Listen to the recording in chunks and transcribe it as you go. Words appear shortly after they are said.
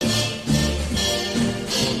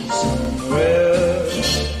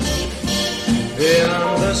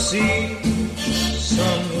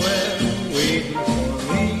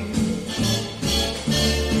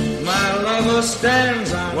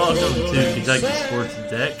Welcome to Kentucky Sports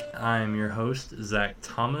Deck. I am your host, Zach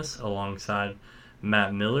Thomas, alongside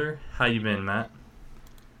Matt Miller. How you been, Matt?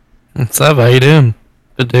 What's up? How you doing?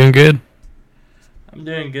 Been doing good. I'm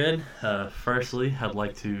doing good. Firstly, I'd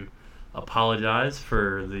like to apologize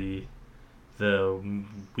for the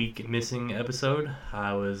week missing episode.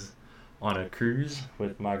 I was on a cruise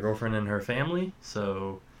with my girlfriend and her family,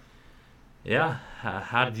 so yeah.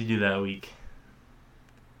 How did you do that week?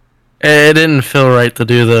 It didn't feel right to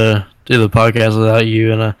do the podcast without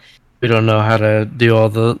you, and we don't know how to do all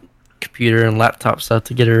the computer and laptop stuff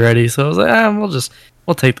to get it ready. So I was like,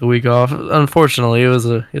 we'll take the week off. Unfortunately, it was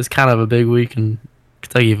kind of a big week in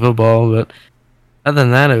Kentucky football, but other than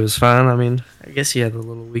that, it was fine. I mean, I guess you had a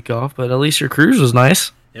little week off, but at least your cruise was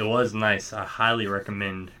nice. It was nice. I highly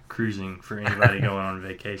recommend cruising for anybody going on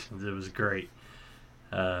vacations. It was great.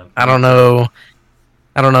 I don't know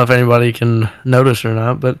if anybody can notice or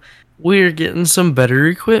not, but we're getting some better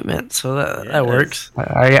equipment, so that works.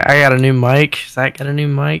 I got a new mic. Zach got a new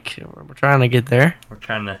mic. We're trying to get there. We're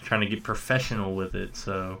trying to get professional with it.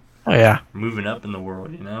 So we're moving up in the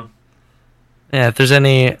world, Yeah, if there's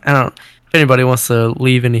if anybody wants to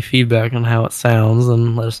leave any feedback on how it sounds,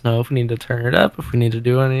 then let us know. If we need to turn it up, if we need to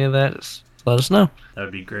do any of that, just let us know. That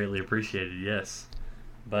would be greatly appreciated. Yes,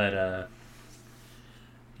 but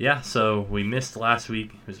yeah. So we missed last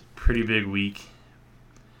week. It was a pretty big week.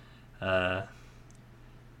 I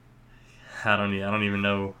don't even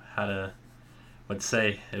know what to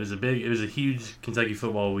say. It was a huge Kentucky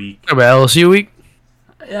football week. What about LSU week?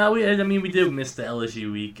 Yeah, we did miss the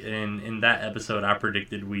LSU week, and in that episode, I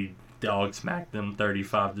predicted we dog smacked them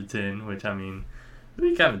 35-10, which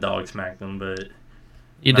we kind of dog smacked them, but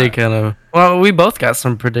you did kind of. Well, we both got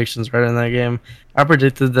some predictions right in that game. I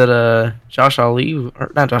predicted that Josh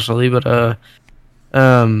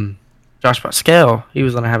Pascal, he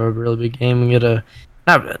was gonna have a really big game and get the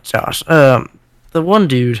one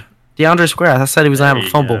dude, DeAndre Square. I said he was gonna have a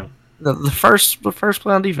fumble. The first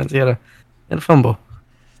play on defense, he had a fumble.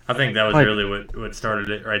 I think that was really what started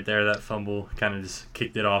it right there. That fumble kind of just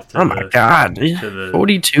kicked it off.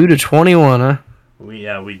 42-21. Huh? We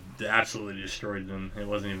absolutely destroyed them. It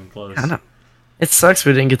wasn't even close. I know. It sucks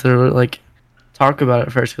we didn't get to talk about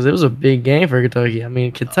it first because it was a big game for Kentucky. I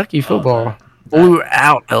mean, Kentucky football blew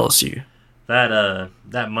out LSU.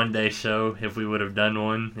 That Monday show, if we would have done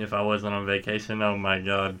one, if I wasn't on vacation, oh my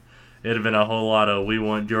God, it'd have been a whole lot of we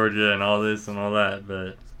want Georgia and all this and all that.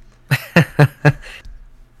 But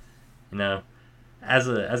as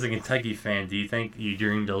a Kentucky fan, do you think you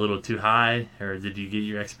dreamed a little too high, or did you get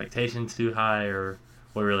your expectations too high, or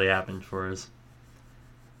what really happened for us?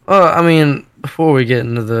 Well, I mean, before we get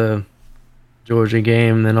into the Georgia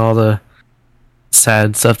game and all the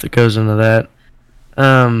sad stuff that goes into that,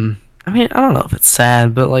 I don't know if it's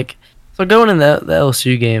sad, but so going in the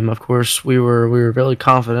LSU game, of course, we were really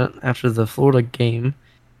confident after the Florida game,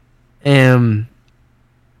 and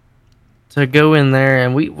to go in there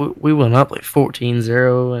and we went up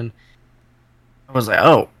 14-0, and I was like,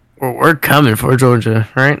 oh, we're coming for Georgia,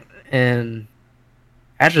 right? And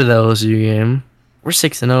after the LSU game, we're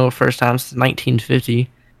 6-0, first time since 1950,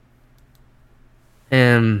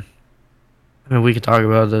 and we could talk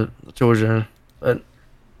about the Georgia, but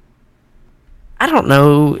I don't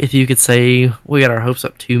know if you could say we got our hopes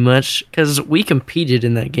up too much, because we competed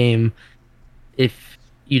in that game. If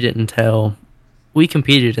you didn't tell, we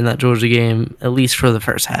competed in that Georgia game at least for the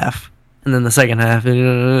first half, and then the second half, got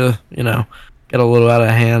a little out of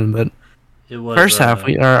hand. But first half,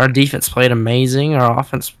 our defense played amazing. Our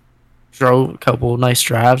offense drove a couple nice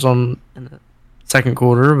drives in the second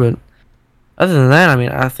quarter, but other than that,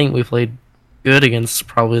 I think we played good against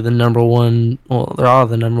probably the number one. Well, they're all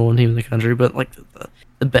the number one team in the country, but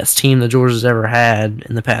the best team that Georgia's ever had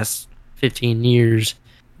in the past 15 years.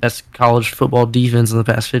 Best college football defense in the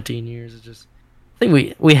past 15 years. It's just, I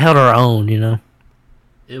think we held our own.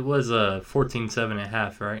 It was 14-7 at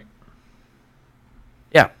half, right?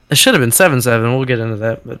 Yeah, it should have been 7-7. We'll get into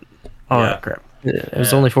that, but that crap. It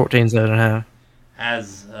was only 14-7 at half.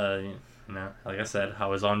 As like I said, I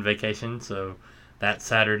was on vacation, so that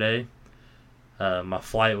Saturday. My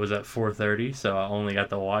flight was at 4:30, so I only got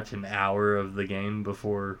to watch an hour of the game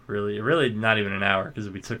before really not even an hour, because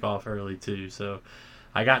we took off early too. So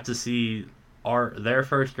I got to see their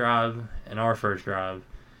first drive and our first drive,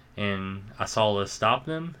 and I saw us stop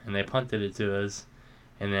them, and they punted it to us,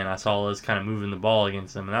 and then I saw us kind of moving the ball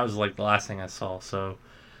against them, and that was the last thing I saw. So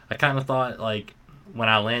I kind of thought when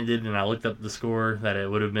I landed and I looked up the score that it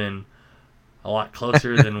would have been a lot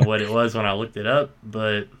closer than what it was when I looked it up,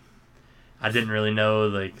 but I didn't really know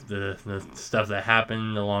the stuff that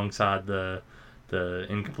happened alongside the the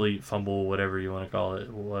incomplete fumble, whatever you want to call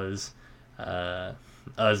it, was.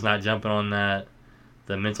 Us not jumping on that,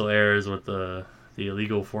 the mental errors with the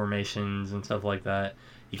illegal formations and stuff like that.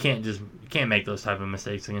 You can't make those type of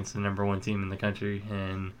mistakes against the number one team in the country,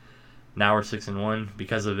 and now we're 6-1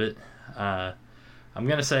 because of it. I'm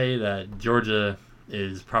gonna say that Georgia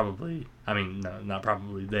is probably, I mean, no, not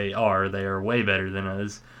probably. They are way better than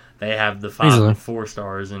us. They have the 5 Easily. and 4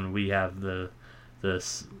 stars, and we have the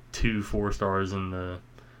 2 4 stars and the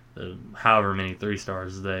however many 3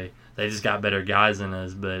 stars. They just got better guys than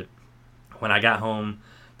us. But when I got home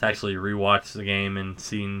to actually rewatch the game and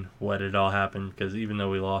seeing what had all happened, because even though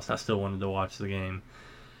we lost, I still wanted to watch the game.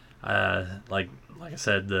 Like I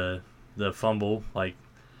said, the fumble, like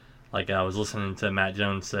I was listening to Matt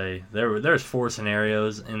Jones say, there's 4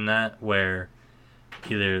 scenarios in that where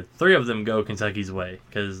either 3 of them go Kentucky's way,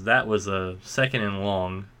 because that was a 2nd and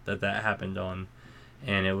long that happened on,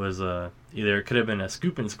 and it was either it could have been a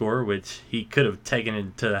scoop and score, which he could have taken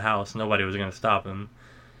it to the house, nobody was going to stop him,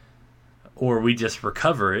 or we just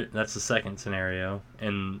recover it. That's the 2nd scenario,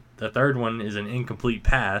 and the 3rd one is an incomplete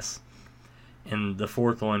pass, and the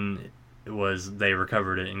 4th one was they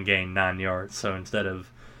recovered it and gained 9 yards. So instead of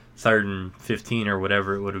 3rd and 15 or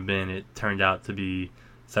whatever it would have been, it turned out to be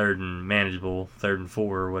 3rd and manageable, 3rd and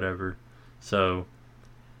 4 or whatever. So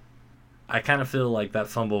I kind of feel like that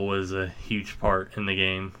fumble was a huge part in the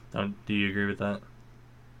game. Do you agree with that?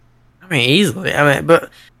 I mean, easily. I mean,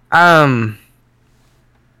 but so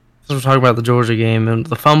we're talking about the Georgia game and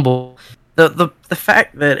the fumble. The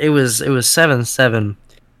fact that it was 7-7,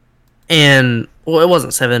 and well, it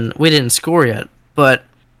wasn't 7. We didn't score yet, but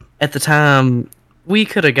at the time we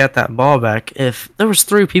could have got that ball back if there was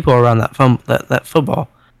 3 people around that that football.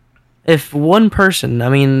 If one person, I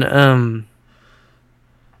mean,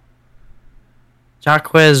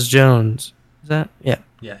 Jaquez Jones, is that? Yeah.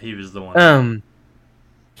 Yeah, he was the one.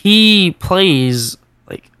 He plays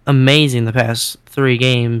like amazing the past 2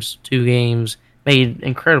 games, made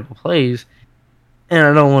incredible plays, and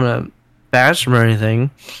I don't want to bash him or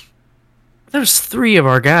anything. There's 3 of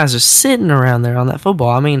our guys just sitting around there on that football.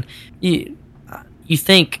 I mean, you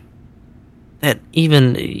think that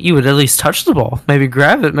even you would at least touch the ball, maybe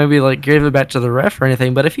grab it, maybe like give it back to the ref or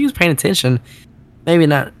anything. But if he was paying attention, maybe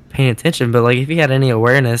not paying attention, but like if he had any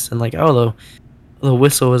awareness and like, oh, the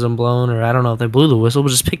whistle wasn't blown, or I don't know if they blew the whistle, but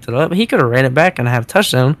just picked it up, he could have ran it back and have a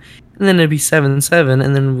touchdown, and then it'd be 7-7,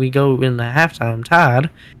 and then we go into halftime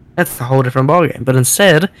tied. That's a whole different ballgame. But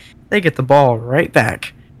instead, they get the ball right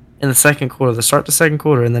back in the second quarter. They start the second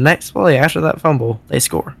quarter, and the next play after that fumble, they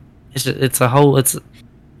score.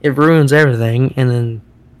 It ruins everything, and then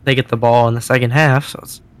they get the ball in the second half, so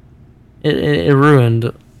it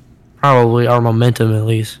ruined probably our momentum at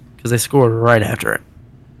least, because they scored right after it.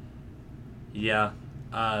 Yeah,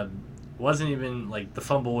 wasn't even like the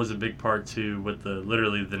fumble was a big part too. With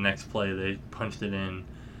literally the next play they punched it in,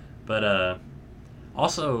 but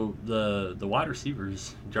also the wide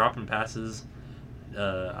receivers dropping passes.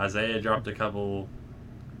 Isaiah dropped a couple.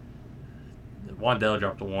 Wandell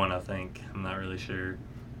dropped one, I think. I'm not really sure.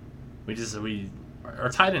 Our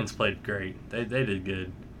tight ends played great. They did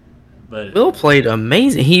good. But Will played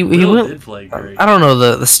amazing. He Will went. did play great. I don't know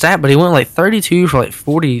the stat, but he went like 32 for like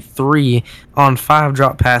 43 on 5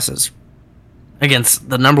 drop passes against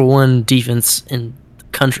the number 1 defense in the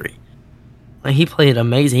country. Like, he played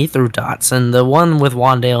amazing. He threw dots, and the one with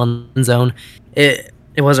Wandale in the end zone, it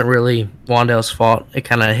wasn't really Wandale's fault. It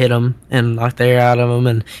kind of hit him and knocked the air out of him,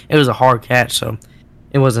 and it was a hard catch, so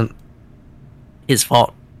it wasn't his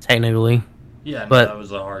fault technically. Yeah, no, but that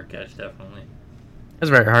was a hard catch, definitely. It was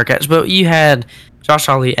a very hard catch. But you had Josh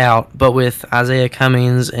Ali out, but with Isaiah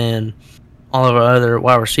Cummings and all of our other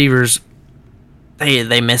wide receivers,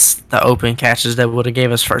 they missed the open catches that would have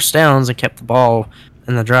gave us first downs and kept the ball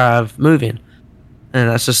and the drive moving. And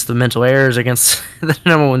that's just the mental errors against the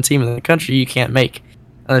number 1 team in the country you can't make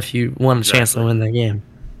if you want a chance to win the game.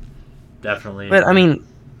 Definitely. But, I mean,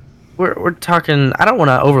 we're talking... I don't want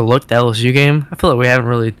to overlook the LSU game. I feel like we haven't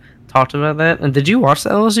really talked about that. And did you watch the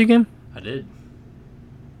LSU game? I did.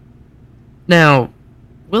 Now,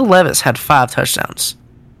 Will Levis had 5 touchdowns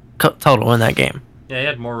total in that game. Yeah, he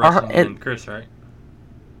had more rushing than Chris, right?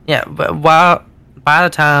 Yeah, but by the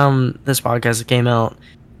time this podcast came out,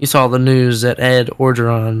 you saw the news that Ed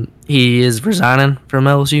Orgeron, he is resigning from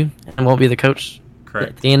LSU and won't be the coach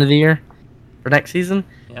at the end of the year for next season.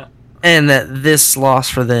 Yeah. And that this loss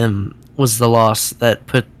for them was the loss that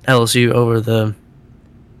put LSU over the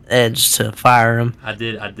edge to fire him. I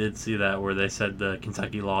did see that where they said the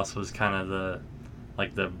Kentucky loss was kind of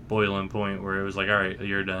the boiling point where it was like, all right,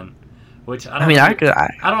 you're done. which I mean, I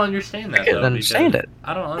don't understand that could though. understand it.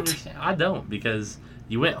 I don't understand. I don't, because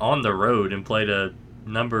you went on the road and played a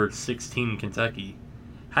number 16 Kentucky.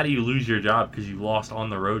 How do you lose your job because you lost on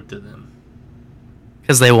the road to them?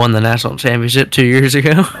 Because they won the national championship 2 years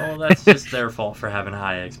ago. Oh, that's just their fault for having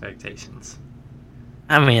high expectations.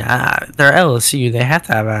 I mean, they're LSU. They have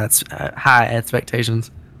to have high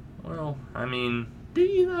expectations. Well, I mean, do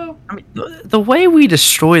you though? I mean, the way we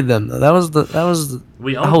destroyed them, though, that was the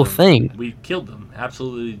whole thing. We killed them.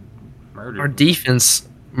 Absolutely murdered them. Our defense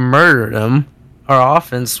murdered them. Our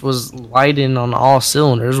offense was lighting on all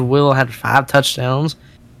cylinders. Will had 5 touchdowns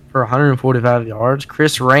for 145 yards.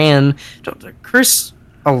 Chris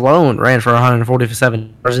alone ran for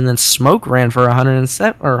 147 yards, and then Smoke ran for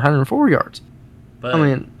 107 or 104 yards. But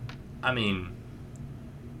I mean,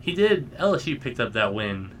 he did. LSU picked up that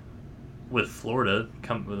win with Florida.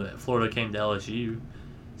 Florida came to LSU,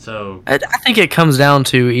 so I think it comes down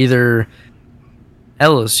to either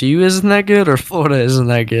LSU isn't that good or Florida isn't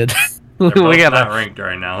that good. They're both not ranked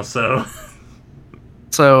right now, so.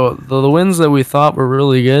 So the wins that we thought were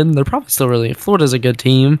really good, they're probably still really. Florida's a good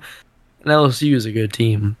team, and LSU is a good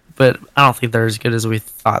team, but I don't think they're as good as we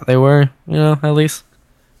thought they were. At least.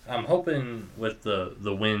 I'm hoping with the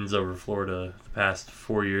wins over Florida the past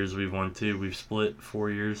 4 years we've won 2. We've split 4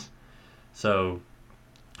 years, so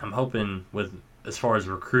I'm hoping with as far as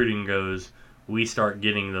recruiting goes, we start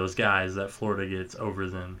getting those guys that Florida gets over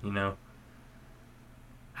them.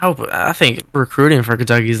 I think recruiting for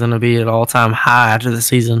Kentucky is going to be at all-time high after the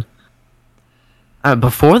season.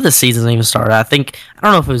 Before the season even started, I don't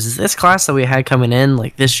know if it was this class that we had coming in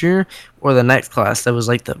like this year or the next class that was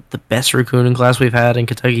like the best recruiting class we've had in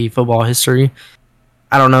Kentucky football history.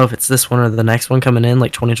 I don't know if it's this one or the next one coming in,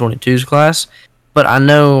 like 2022's class. But I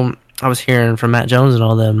know I was hearing from Matt Jones and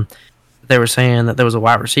all them, they were saying that there was a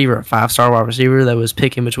 5-star wide receiver that was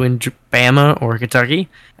picking between Bama or Kentucky.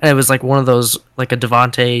 And it was like one of those, like a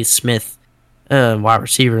Devontae Smith wide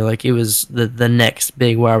receiver. Like it was the next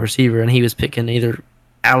big wide receiver, and he was picking either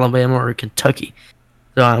Alabama or Kentucky.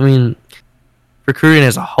 So, I mean, recruiting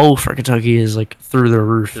as a whole for Kentucky is like through the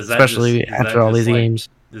roof, especially after all these games.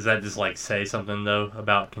 Does that just like say something, though,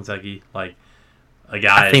 about Kentucky? Like,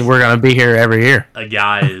 I think we're going to be here every year. A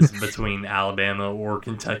guy is between Alabama or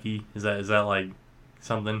Kentucky. Is that like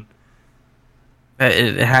something?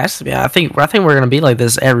 It has to be. I think we're going to be like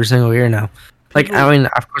this every single year now. Like, I mean,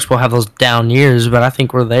 of course we'll have those down years, but I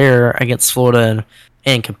think we're there against Florida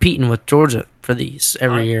and competing with Georgia for these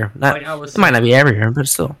every year. It might not be every year, but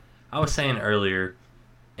still. I was saying earlier,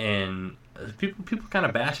 and people kind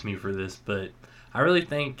of bash me for this, but I really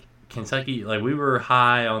think Kentucky, like, we were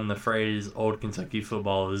high on the phrase "old Kentucky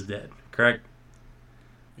football is dead," correct?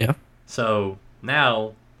 Yeah. So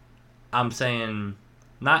now I'm saying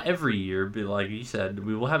not every year, but like you said,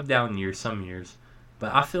 we will have down years some years.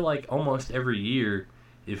 But I feel like almost every year,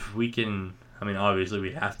 if we can, I mean, obviously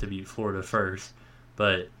we have to beat Florida first,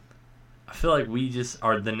 but I feel like we just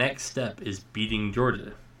are, the next step is beating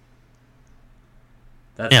Georgia.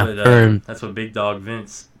 That's what Big Dog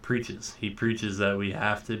Vince preaches. He preaches that we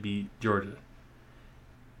have to beat Georgia.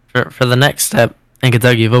 For the next step in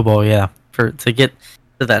Kentucky football, yeah. To get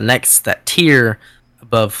to that tier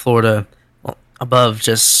above Florida, above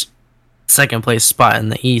just second place spot in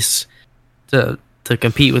the East, to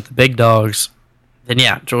compete with the big dogs, then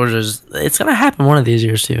yeah, it's going to happen one of these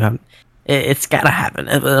years too. It's got to happen.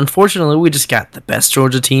 Unfortunately, we just got the best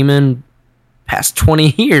Georgia team in past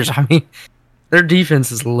 20 years. I mean, their defense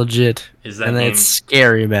is legit, it's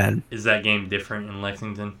scary, man. Is that game different in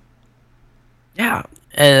Lexington? Yeah,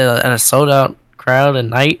 and a sold-out crowd at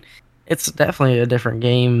night, it's definitely a different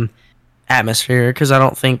game atmosphere because I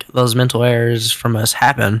don't think those mental errors from us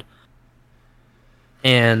happen.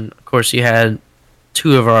 And, of course, you had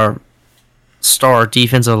 2 of our star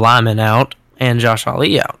defensive linemen out and Josh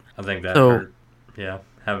Ali out. I think that hurt. Yeah,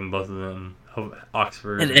 having both of them,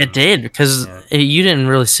 Oxford. It did because you didn't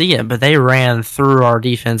really see it, but they ran through our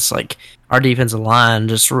defense, like our defensive line,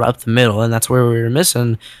 just up the middle, and that's where we were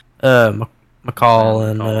missing McCall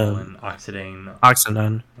and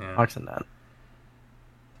Oxendine. Yeah. Oxendine.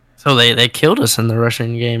 So they killed us in the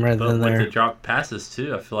rushing game right then there. With the drop passes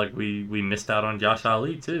too, I feel like we missed out on Josh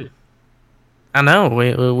Ali too. I know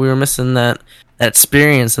we were missing that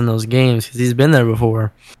experience in those games because he's been there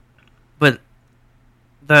before. But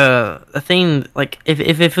the thing, like if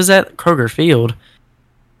it was at Kroger Field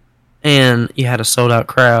and you had a sold out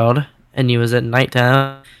crowd and you was at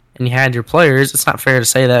nighttime and you had your players, it's not fair to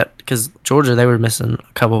say that because Georgia, they were missing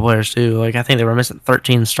a couple players too. Like I think they were missing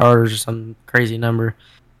 13 starters or some crazy number.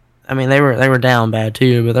 I mean, they were down bad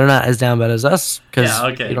too, but they're not as down bad as us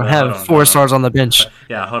because you don't have 4 stars on the bench.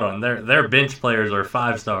 Yeah, hold on. Their bench players are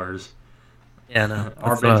 5 stars. Yeah, no.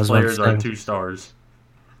 Our bench players are 2 stars.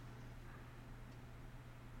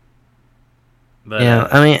 But, yeah,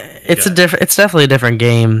 I mean, it's definitely a different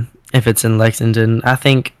game if it's in Lexington. I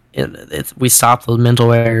think we stopped those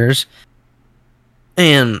mental errors,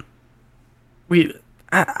 and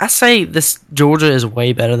I say this Georgia is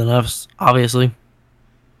way better than us, obviously,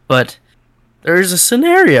 but there's a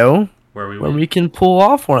scenario where we can pull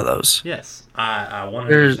off one of those. Yes, I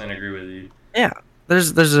 100% agree with you. Yeah,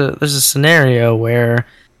 there's a scenario where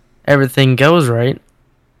everything goes right.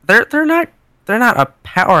 They're not a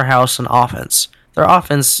powerhouse in offense. Their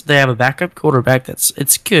offense, they have a backup quarterback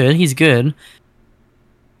it's good. He's good.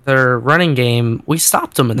 Their running game, we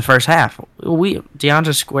stopped them in the first half.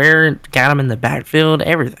 DeAndre Square got him in the backfield.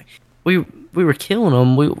 Everything. We were killing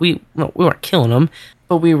them. We weren't killing them,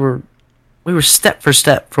 but we were step for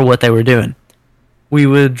step for what they were doing. We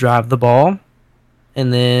would drive the ball,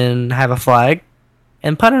 and then have a flag,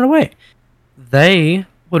 and punt it away. They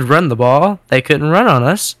would run the ball. They couldn't run on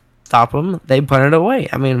us. Stop them. They punt it away.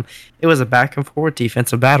 I mean, it was a back and forth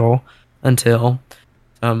defensive battle until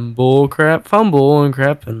some fumble and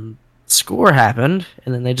crap, and score happened,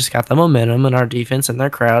 and then they just got the momentum, and our defense and their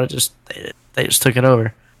crowd they just took it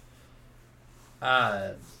over.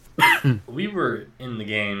 We were in the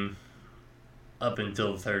game up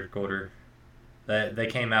until the third quarter. They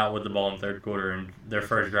came out with the ball in the third quarter, and their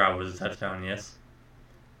first drive was a touchdown. Yes.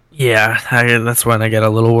 Yeah, that's when I get a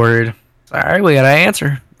little worried. Sorry, we got to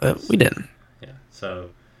answer, but we didn't. Yeah.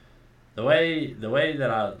 So the way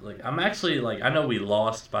that I'm actually I know we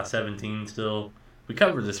lost by 17. Still, we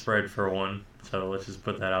covered the spread for one. So let's just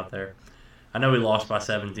put that out there. I know we lost by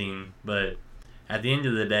 17, but at the end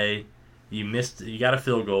of the day, you got a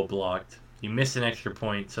field goal blocked. You missed an extra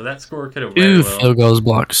point, so that score could have two field goals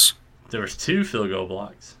blocks. There was 2 field goal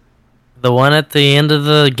blocks. The one at the end of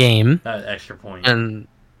the game. That extra point. And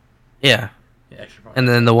yeah, extra point. And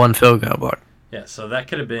then the one field goal block. Yeah, so that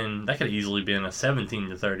could have easily been a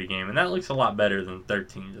 17-30 game, and that looks a lot better than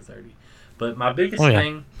 13-30. But my biggest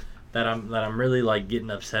thing that I'm really getting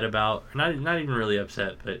upset about, not even really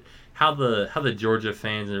upset, but how the Georgia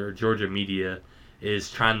fans or Georgia media is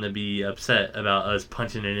trying to be upset about us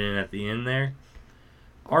punching it in at the end there.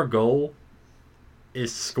 Our goal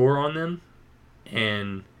is to score on them,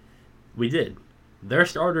 and we did. Their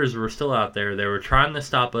starters were still out there. They were trying to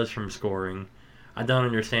stop us from scoring. I don't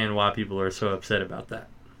understand why people are so upset about that.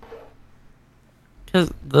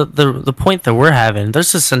 Because the point that we're having,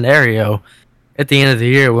 there's a scenario at the end of the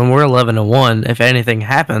year when we're 11-1. If anything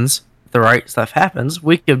happens, the right stuff happens,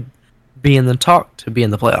 we could be in the talk to be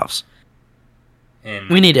in the playoffs. And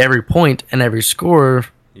we need every point and every score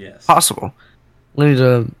possible. We need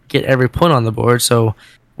to get every point on the board so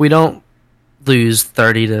we don't lose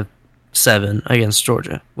 30-7 against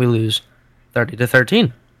Georgia. We lose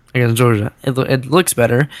 30-13 against Georgia. It looks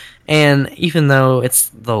better, and even though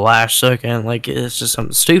it's the last second, it's just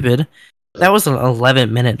something stupid. That was an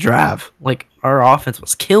 11-minute drive. Our offense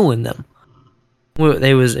was killing them.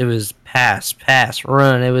 It was pass,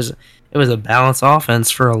 run. It was a balanced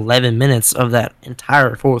offense for 11 minutes of that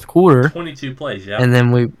entire fourth quarter. 22 plays, yeah. And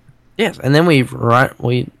then we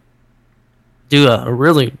do a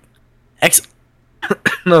really excellent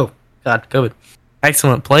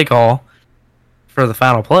play call for the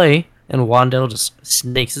final play, and Wan'Dale just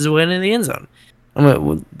sneaks his way into the end zone. I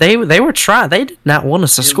mean, they were trying. They did not want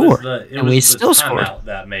us to score, and we still scored.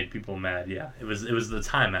 That made people mad. Yeah, it was the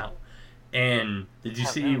timeout. And did you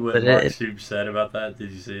see what Mark Stoops said about that?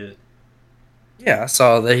 Did you see it? Yeah, I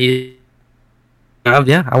saw that he. I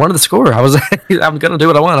wanted to score. I'm gonna do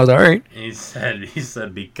what I want. I was all right. He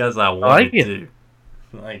said because I wanted to.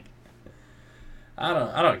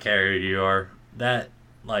 I don't care who you are. That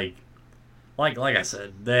like I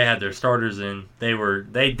said, they had their starters in.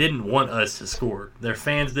 They didn't want us to score. Their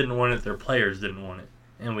fans didn't want it. Their players didn't want it,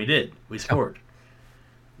 and we did. We scored.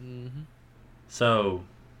 Mm-hmm. So,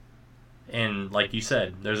 and like you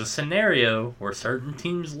said, there's a scenario where certain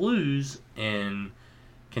teams lose, and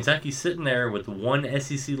Kentucky's sitting there with one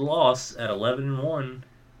SEC loss at 11-1.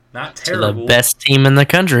 Not terrible. To the best team in the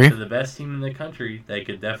country. To the best team in the country. They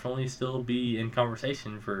could definitely still be in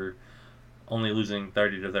conversation for only losing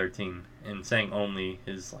 30-13. And saying only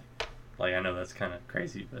is like I know that's kind of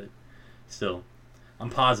crazy, but still,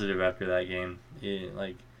 I'm positive after that game.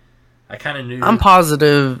 I kind of knew. I'm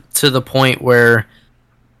positive to the point where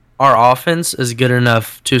our offense is good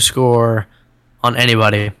enough to score on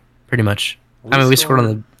anybody, pretty much. We scored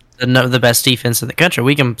on the best defense in the country.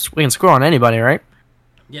 We can score on anybody, right?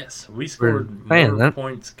 Yes, we scored more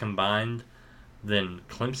points combined than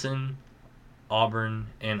Clemson, Auburn,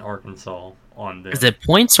 and Arkansas on them. Is it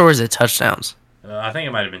points or is it touchdowns? I think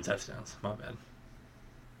it might have been touchdowns. My bad.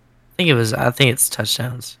 I think it's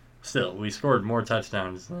touchdowns. Still, we scored more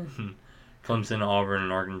touchdowns than Clemson, Auburn,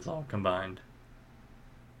 and Arkansas combined.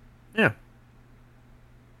 Yeah.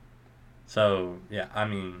 So yeah, I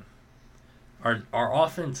mean, our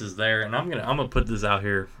offense is there, and I'm gonna put this out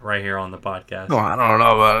here right here on the podcast. Oh, I don't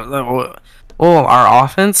know about that. Well, our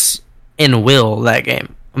offense in that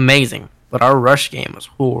game amazing, but our rush game was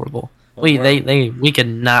horrible. Well, we could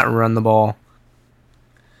not run the ball.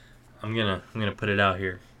 I'm gonna put it out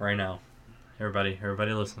here right now. Everybody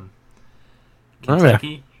listen.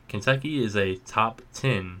 Kentucky is a top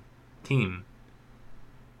 10 team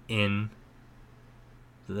in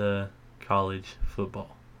the college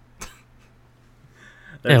football.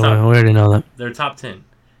 We already know that. They're top 10,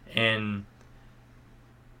 and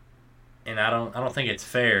I don't think it's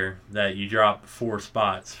fair that you drop 4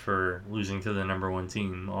 spots for losing to the number 1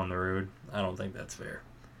 team on the road. I don't think that's fair.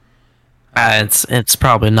 It's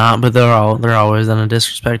probably not, but they're always gonna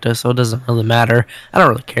disrespect us, so it doesn't really matter. I don't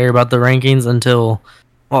really care about the rankings until,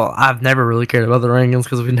 well, I've never really cared about the rankings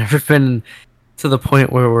because we've never been to the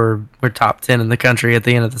point where we're top 10 in the country at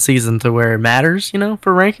the end of the season to where it matters,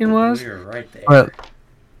 for ranking wise. We're right there. But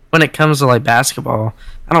when it comes to like basketball,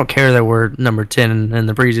 I don't care that we're number 10 in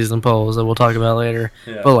the preseason polls that we'll talk about later.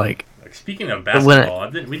 Yeah. But like speaking of basketball,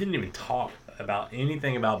 we didn't even talk about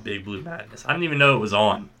anything about Big Blue Madness. I didn't even know it was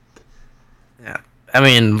on. Yeah, I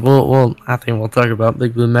mean, I think we'll talk about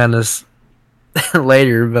Big Blue Madness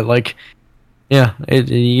later, but like, yeah,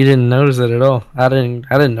 you didn't notice it at all. I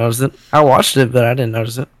didn't notice it. I watched it, but I didn't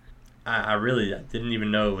notice it. I really didn't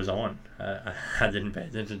even know it was on. I didn't pay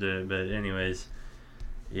attention to it, but anyways,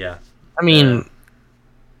 yeah. I mean,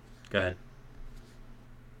 go ahead.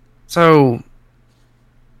 So,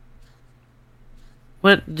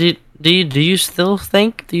 what do you still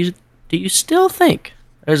think? Do you still think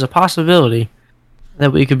there's a possibility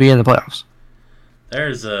that we could be in the playoffs?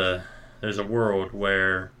 There's a world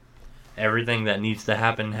where everything that needs to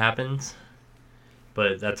happen happens,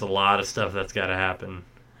 but that's a lot of stuff that's got to happen.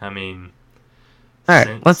 I mean, all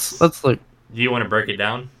right, let's look. Do you want to break it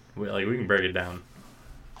down? We can break it down.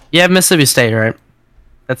 You have Mississippi State, right?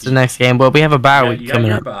 That's the next game. But we have a bye week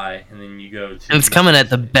coming up. Bye, and then you go to. And it's coming at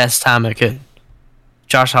the best time it could.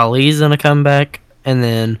 Josh Ali's gonna come back, and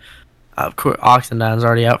then of course Oxendine's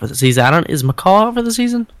already out for the season. Is McCall out for the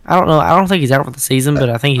season? I don't know. I don't think he's out for the season, but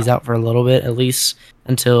I think he's out for a little bit, at least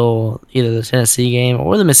until either the Tennessee game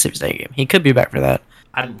or the Mississippi State game. He could be back for that.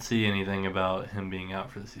 I didn't see anything about him being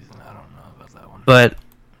out for the season. I don't know about that one. But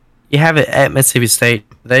you have it at Mississippi State.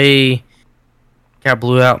 They got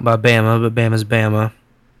blew out by Bama, but Bama's Bama.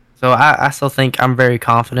 So I still think I'm very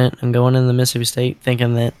confident in going into Mississippi State,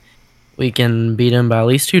 thinking that we can beat them by at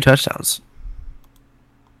least 2 touchdowns.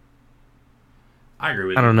 I agree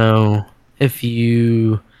with you. I don't know if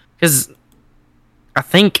you... Because I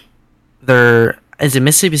think they're... Is it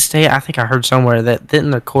Mississippi State? I think I heard somewhere that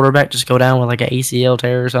didn't their quarterback just go down with like an ACL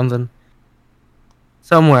tear or something?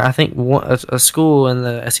 Somewhere. I think a school in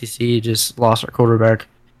the SEC just lost their quarterback.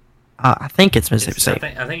 I think it's Mississippi State.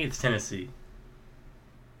 I think it's Tennessee.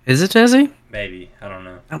 Is it Tennessee? Maybe. I don't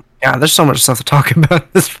know. Oh, God, there's so much stuff to talk about in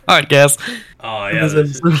this podcast. Oh, yeah.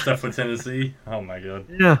 There's stuff with Tennessee. Oh, my God.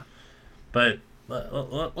 Yeah. But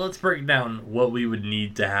let's break down what we would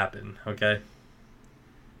need to happen, okay?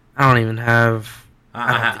 I don't even have...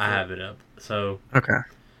 I have it up. So okay.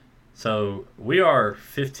 So we are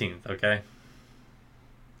 15th, okay?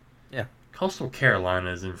 Yeah. Coastal Carolina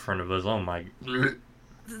is in front of us. Oh, my...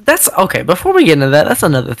 That's... Okay, before we get into that, that's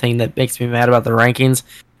another thing that makes me mad about the rankings.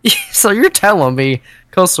 So you're telling me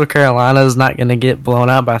Coastal Carolina is not going to get blown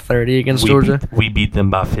out by 30 against Georgia? We beat them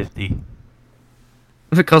by 50.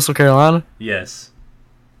 Coastal Carolina? Yes.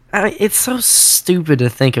 I mean, it's so stupid to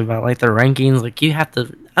think about, like, the rankings. Like, you have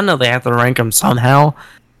to... I know they have to rank them somehow,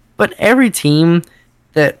 but every team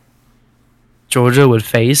that Georgia would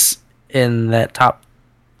face in that top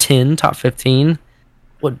 10, top 15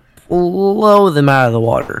 would blow them out of the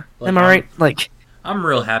water. Am I right? Like... I'm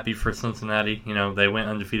real happy for Cincinnati. You know, they went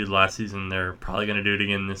undefeated last season. They're probably going to do it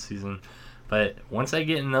again this season. But once they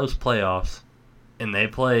get in those playoffs and they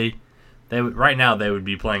play, right now they would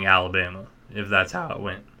be playing Alabama if that's how it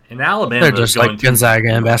went. And Alabama they're just like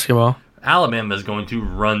Gonzaga in basketball. Alabama is going to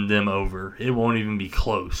run them over. It won't even be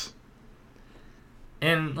close.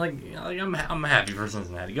 And I'm happy for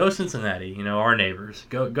Cincinnati. Go Cincinnati. You know, our neighbors.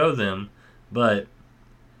 Go them. But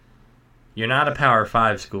you're not a Power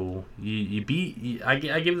 5 school.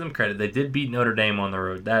 I give them credit. They did beat Notre Dame on the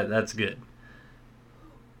road. That's good.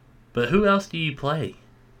 But who else do you play?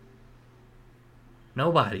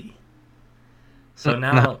 Nobody. So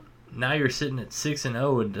now you're sitting at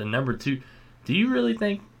 6-0 and the number 2. Do you really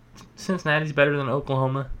think Cincinnati's better than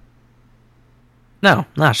Oklahoma? No,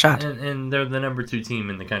 not a shot. And they're the number 2 team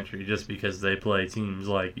in the country just because they play teams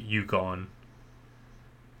like UConn.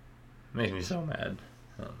 Makes me so mad.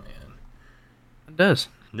 Oh man. It does.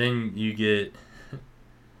 Then you get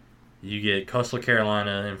Coastal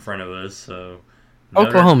Carolina in front of us, so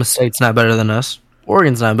Oklahoma State's not better than us.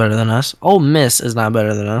 Oregon's not better than us. Ole Miss is not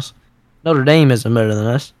better than us. Notre Dame isn't better than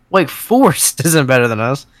us. Wake Forest isn't better than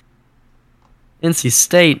us. NC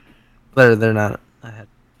State, they're not.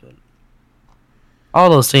 All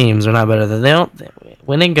those teams are not better than they don't.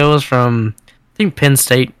 When it goes from, I think Penn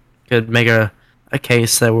State could make a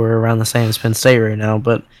case that we're around the same as Penn State right now,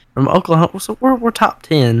 but from Oklahoma, so we're top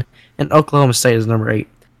 10, and Oklahoma State is number 8.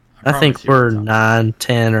 I think we're 9,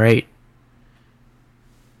 10, or 8.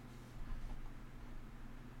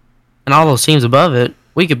 And all those teams above it,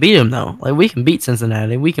 we could beat them though. Like we can beat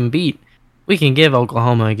Cincinnati. We can give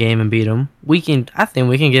Oklahoma a game and beat them. I think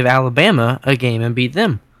we can give Alabama a game and beat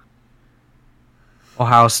them.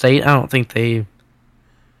 Ohio State, I don't think Ohio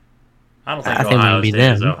State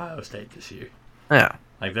is Ohio State this year. Yeah,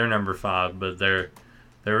 like they're number 5, but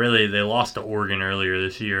they lost to Oregon earlier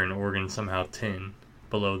this year, and Oregon somehow 10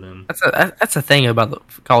 below them. That's the thing about the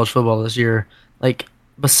college football this year. Like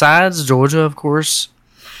besides Georgia, of course,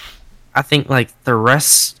 I think like the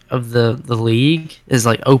rest of the league is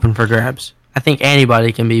like open for grabs. I think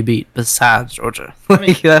anybody can be beat besides Georgia.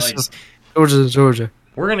 Just Georgia's Georgia.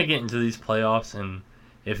 We're gonna get into these playoffs, and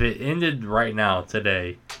if it ended right now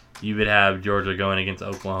today, you would have Georgia going against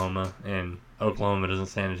Oklahoma, and Oklahoma doesn't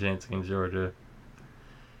stand a chance against Georgia.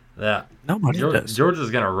 Nobody does.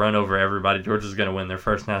 Georgia's gonna run over everybody. Georgia's gonna win their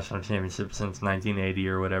first national championship since 1980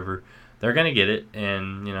 or whatever. They're gonna get it,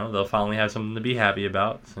 and they'll finally have something to be happy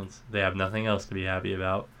about since they have nothing else to be happy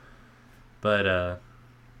about. But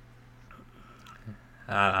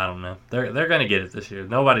I don't know. They're gonna get it this year.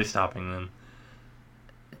 Nobody's stopping them.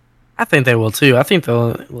 I think they will too. I think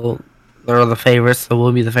they're the favorites. They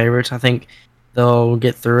will be the favorites. I think they'll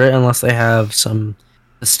get through it unless they have some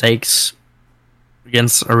mistakes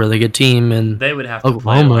against a really good team, and they would have to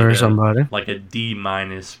Oklahoma play or somebody like a D-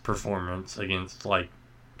 performance against like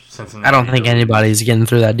Cincinnati. I don't think anybody's getting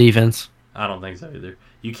through that defense. I don't think so either.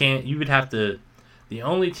 You can't. You would have to. The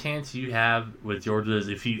only chance you have with Georgia is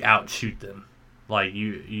if you outshoot them. Like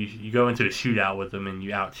you go into a shootout with them and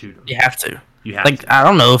you outshoot them. You have to. You have to. I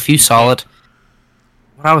don't know if you saw it.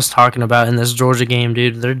 What I was talking about in this Georgia game,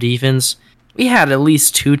 dude, their defense, we had at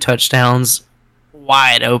least 2 touchdowns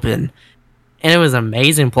wide open. And it was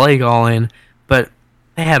amazing play calling, but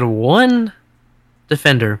they had one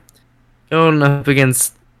defender going up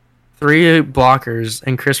against 3 blockers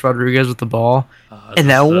and Chris Rodriguez with the ball. And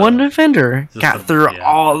that one defender got through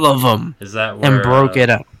all of them. Is that where, and broke it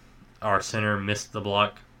up. Our center missed the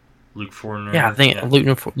block? Luke Fortner? Yeah, I think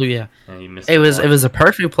Luke, yeah. And he missed it was a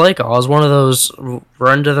perfect play call. It was one of those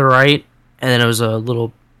run to the right, and then it was a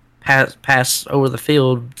little pass over the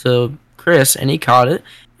field to Chris, and he caught it,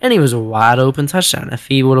 and he was a wide open touchdown. If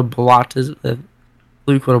he would have blocked Luke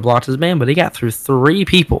would have blocked his man, but he got through 3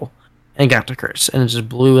 people and got to Chris, and it just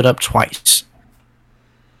blew it up twice.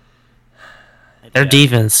 Their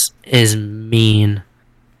defense is mean.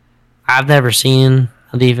 I've never seen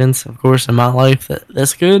a defense, of course, in my life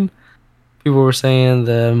that's good. People were saying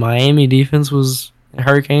the Miami defense was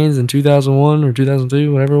Hurricanes in 2001 or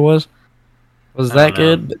 2002, whatever it was. Was that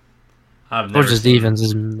good? Georgia's defense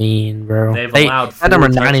is mean, bro. They've allowed 4 that number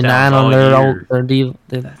 99 on their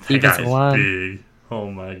defensive line. Big. Oh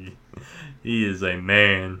my! He is a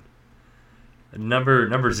man.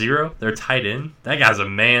 Number 0, their tight end. That guy's a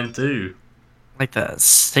man too. Like the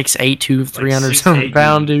 6'8", 300 something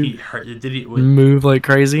pound dude. Did he move like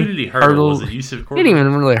crazy? Who did he hurdle? Was it Yusuf Corby? He didn't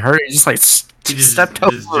even really hurt. He just like stepped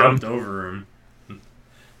over. Just jumped over him.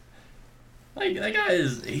 Like that guy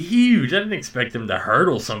is huge. I didn't expect him to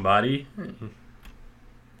hurdle somebody.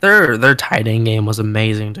 Their tight end game was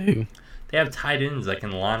amazing too. They have tight ends that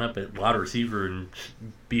can line up at wide receiver and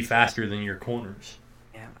be faster than your corners.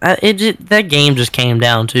 Yeah, that game just came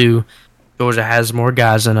down to Georgia has more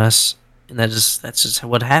guys than us. And that's just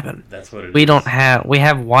what happened. That's what it is. We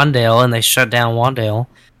have Wandale, and they shut down Wandale.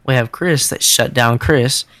 We have Chris that shut down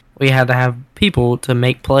Chris. We had to have people to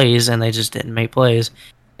make plays, and they just didn't make plays.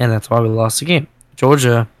 And that's why we lost the game.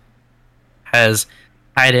 Georgia has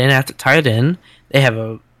tight end after tight end. They have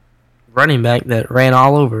a running back that ran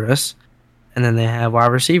all over us. And then they have wide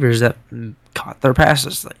receivers that caught their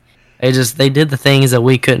passes. They did the things that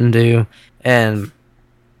we couldn't do and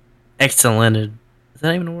excellented Is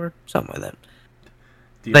that even a word? Something like that.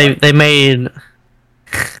 Do you They made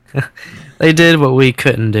they did what we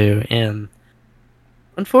couldn't do, and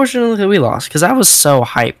unfortunately we lost because I was so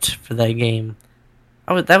hyped for that game.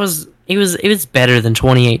 It was better than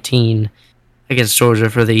 2018 against Georgia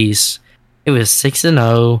for the East. It was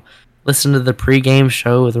 6-0. Listened to the pregame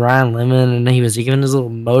show with Ryan Lemon, and he was giving his little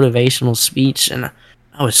motivational speech, and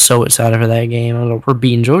I was so excited for that game. I was like, we're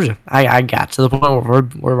beating Georgia. I got to the point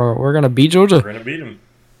where we're gonna beat Georgia. We're gonna beat them.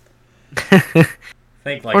 I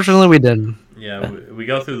think Fortunately, we didn't. Yeah, we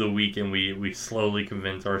go through the week and we slowly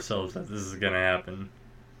convince ourselves that this is gonna happen.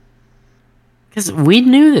 Because we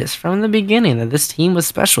knew this from the beginning that this team was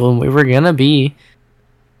special and we were gonna be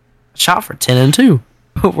a shot for 10-2.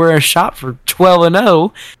 But we're a shot for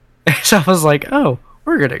 12-0. So I was like, oh,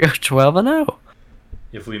 we're gonna go 12-0.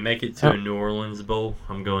 If we make it to a New Orleans Bowl,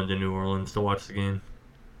 I'm going to New Orleans to watch the game.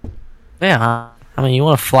 Yeah, I mean, you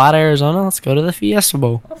want to fly to Arizona? Let's go to the Fiesta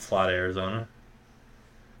Bowl. I'll fly to Arizona.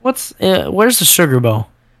 Where's the Sugar Bowl?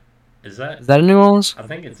 Is that in New Orleans? I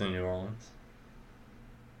think it's in New Orleans.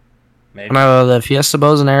 Maybe. No, the Fiesta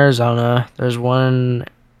Bowl's in Arizona. There's one in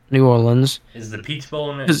New Orleans. Is the Peach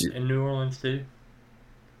Bowl in New Orleans too?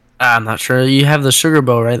 I'm not sure. You have the Sugar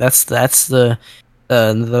Bowl, right? That's the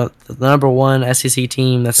number one SEC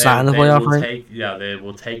team that's not in the playoff, right? They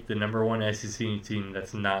will take the number one SEC team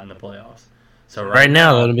that's not in the playoffs. So right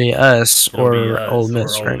now it'll be us or Ole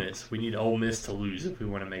Miss, or right? Ole Miss. We need Ole Miss to lose if we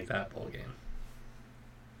want to make that bowl game.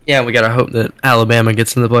 Yeah, we gotta hope that Alabama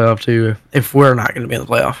gets in the playoff too. If we're not going to be in the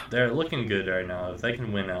playoff, they're looking good right now. If they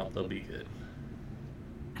can win out, they'll be good.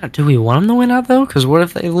 Do we want them to win out though? Because what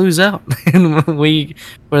if they lose out and we're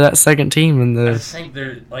that second team in the? I just think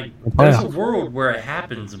there's a world where it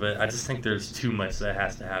happens, but I just think there's too much that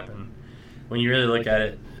has to happen. When you really look at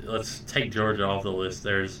it, let's take Georgia off the list.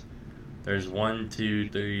 There's 1, 2,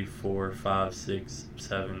 3, 4, 5, 6,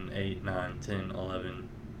 7, 8, 9, 10, 11,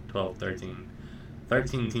 12, 13.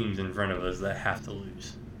 13 teams in front of us that have to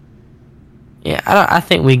lose. Yeah, I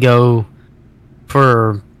think we go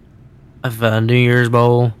for a New Year's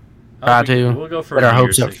Bowl. We'll go for put our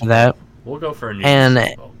hopes up for that. We'll go for a New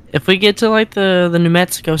Year's Bowl. If we get to like the New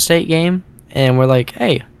Mexico State game and we're like,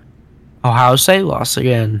 hey, Ohio State lost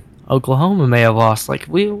again. Oklahoma may have lost. Like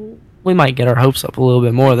we might get our hopes up a little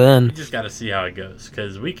bit more then. We just got to see how it goes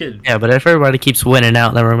because we could. Yeah, but if everybody keeps winning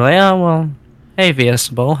out, then we're like, oh well, hey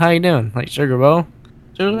Fiesta Bowl, how you doing? Like Sugar Bowl,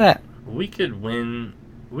 do that. We could win.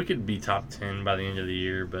 We could be top 10 by the end of the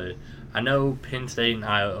year, but I know Penn State and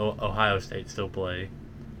Ohio State still play.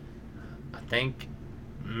 I think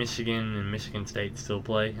Michigan and Michigan State still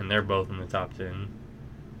play, and they're both in the top 10.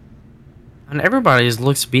 And everybody's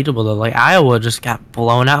looks beatable though. Like Iowa just got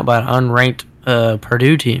blown out by an unranked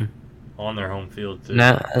Purdue team on their home field too.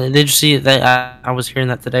 Now, did you see that? I was hearing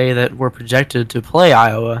that today that we're projected to play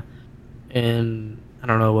Iowa, and I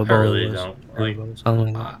don't know what bowl I really it was.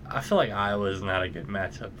 don't. I feel like Iowa is not a good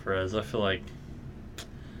matchup for us. I feel like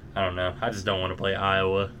I don't know. I just don't want to play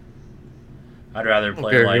Iowa. I'd rather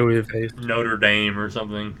play Notre Dame or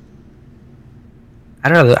something.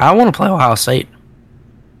 I want to play Ohio State.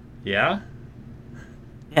 Yeah?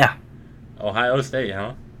 Yeah. Ohio State,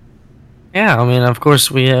 huh? Yeah, I mean, of course,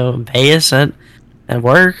 we have Bayes at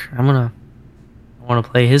work. I want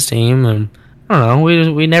to play his team, and I don't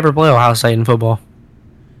know. We never play Ohio State in football.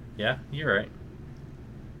 Yeah, you're right.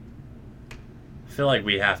 I feel like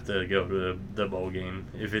we have to go to the bowl game.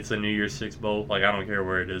 If it's a New Year's Six bowl, like I don't care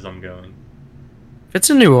where it is, I'm going. If it's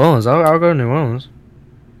in New Orleans, I'll go to New Orleans.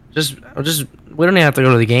 Just we don't even have to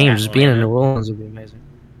go to the game. Just being in New Orleans would be amazing.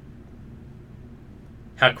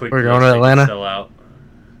 How quick we're going to Atlanta? Sell out?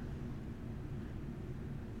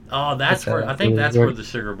 Oh, that's where I think that's where the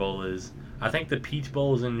Sugar Bowl is. I think the Peach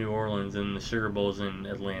Bowl is in New Orleans and the Sugar Bowl is in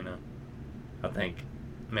Atlanta. I think,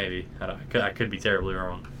 maybe I could be terribly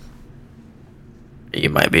wrong. You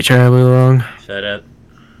might be terribly wrong. Shut up.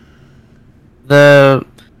 The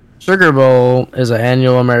Sugar Bowl is an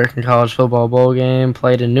annual American college football bowl game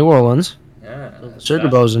played in New Orleans. Yeah. The Sugar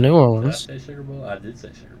Bowl is in New Orleans. Did I say Sugar Bowl? I did say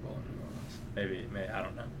Sugar Bowl in New Orleans. Maybe I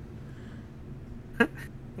don't know.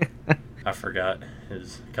 I forgot. It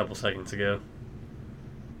was a couple seconds ago.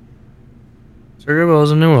 Sugar Bowl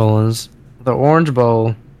is in New Orleans. The Orange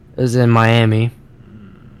Bowl is in Miami.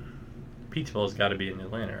 Peach Bowl's got to be in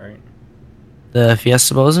Atlanta, right? The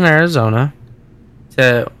Fiesta Bowl is in Arizona. Is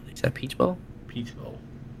that Peach Bowl? Peach Bowl.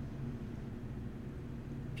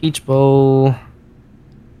 Peach Bowl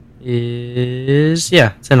is...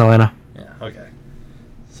 Yeah, it's in Atlanta. Yeah, okay.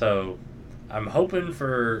 So, I'm hoping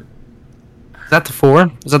for... Is that the four?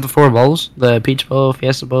 Is that the four bowls? The Peach Bowl,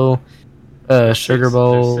 Fiesta Bowl, Sugar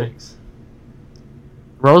Bowl... There's 6.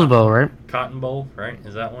 Rose Bowl, right? Cotton Bowl, right?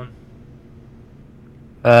 Is that one?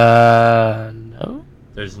 No.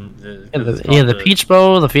 There's the Peach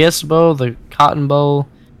Bowl, the Fiesta Bowl, the Cotton Bowl,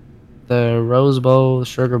 the Rose Bowl, the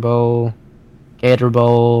Sugar Bowl, Gator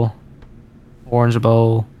Bowl, Orange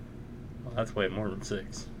Bowl. Well, that's way more than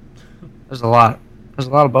 6. There's a lot. There's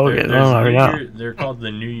a lot of bowl games. They're called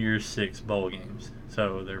the New Year's 6 bowl games.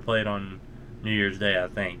 So they're played on New Year's Day, I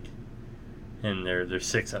think. And there's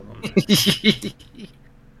 6 of them.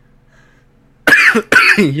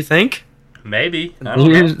 You think? Maybe. I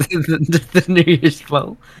don't know. The New Year's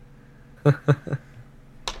Bowl.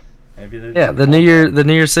 Maybe the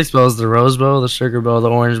New Year's 6 Bowl is the Rose Bowl, the Sugar Bowl, the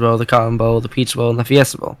Orange Bowl, the Cotton Bowl, the Peach Bowl, and the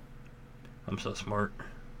Fiesta Bowl. I'm so smart.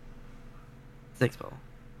 6 Bowl.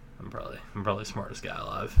 I'm probably the smartest guy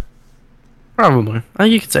alive. Probably. Oh,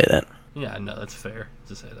 you could say that. Yeah, no, that's fair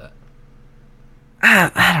to say that.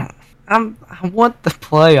 I want the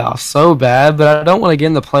playoffs so bad, but I don't want to get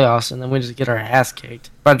in the playoffs and then we just get our ass kicked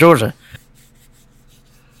by Georgia.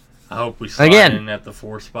 I hope we slide in at the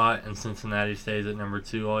 4 spot and Cincinnati stays at number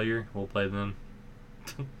 2 all year. We'll play them.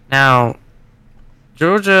 Now,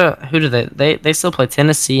 Georgia, who do they still play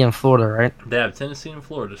Tennessee and Florida, right? They have Tennessee and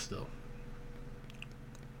Florida still.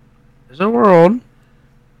 There's a world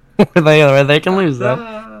where they can lose that.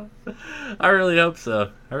 I really hope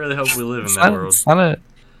so. I really hope we live in that world. It's not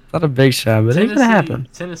a big shot, but it's gonna happen.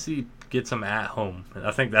 Tennessee gets them at home.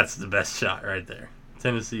 I think that's the best shot right there.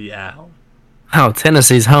 Tennessee at home. Oh,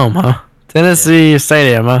 Tennessee's home, huh? Tennessee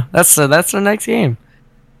Stadium, huh? That's their next game.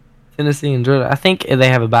 Tennessee and Georgia. I think they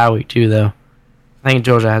have a bye week too, though. I think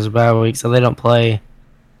Georgia has a bye week, so they don't play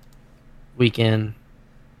weekend.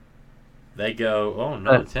 They go. Oh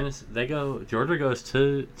no, Tennessee. Georgia goes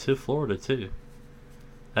to Florida too.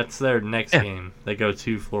 That's their next game. They go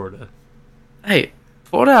to Florida. Hey,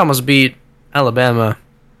 Florida almost beat Alabama.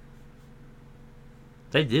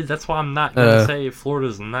 They did. That's why I'm not gonna say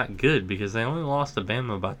Florida's not good because they only lost to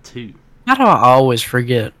Bama by 2. How do I always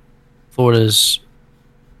forget Florida's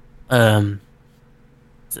is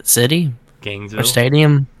it city? Gainesville. Or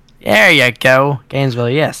stadium? There you go. Gainesville,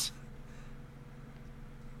 yes.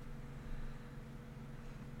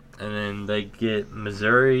 And then they get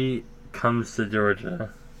Missouri comes to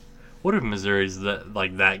Georgia. What if Missouri's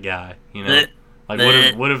that guy? You know, like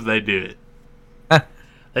what if they do it?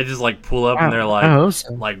 They just like pull up and they're like,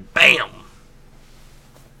 like bam.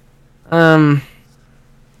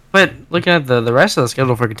 But looking at the rest of the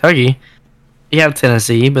schedule for Kentucky, you have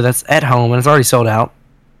Tennessee, but that's at home and it's already sold out.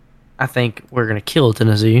 I think we're gonna kill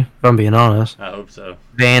Tennessee, if I'm being honest. I hope so.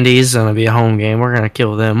 Vandy's gonna be a home game. We're gonna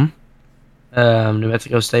kill them. New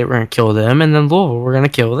Mexico State, we're gonna kill them, and then Louisville, we're gonna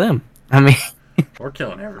kill them. I mean, we're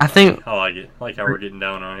killing everybody. I think I like it. I like how we're getting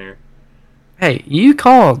down on here. Hey, you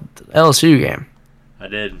called the LSU game. I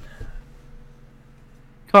did.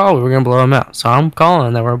 We were gonna blow them out, so I'm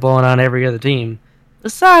calling that we're blowing out every other team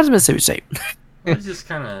besides Mississippi State. It's just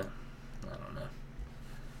kind of, I don't know,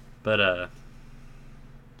 but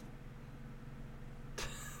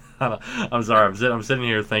I'm sorry. I'm sitting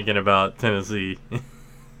here thinking about Tennessee.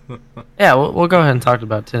 Yeah, we'll go ahead and talk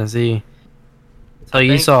about Tennessee. So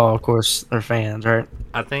you saw, of course, their fans, right?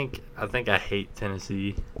 I think I hate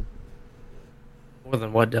Tennessee. More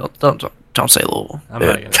than what? Don't say Louisville. I'm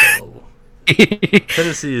not gonna say Louisville.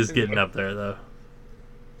 Tennessee is getting up there though.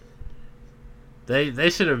 They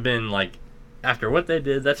should have been like, after what they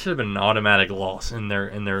did, that should have been an automatic loss in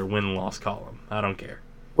their win-loss column. I don't care.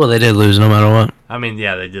 Well, they did lose no matter what. I mean,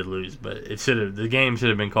 yeah, they did lose, but the game should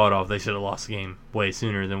have been called off. They should have lost the game way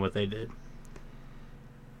sooner than what they did.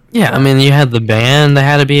 Yeah, I mean, you had the band that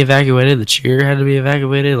had to be evacuated, the cheer had to be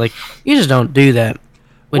evacuated. Like, you just don't do that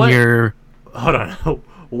when you're... Hold on.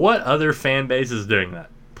 What other fan base is doing that?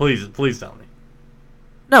 Please tell me.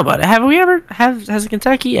 No, but has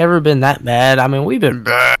Kentucky ever been that bad? I mean, we've been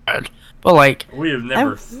bad. But, like... We have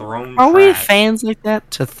never thrown Are we fans like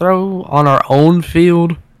that to throw on our own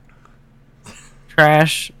field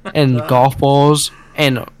trash and golf balls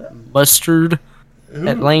and mustard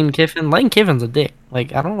at Lane Kiffin? Lane Kiffin's a dick.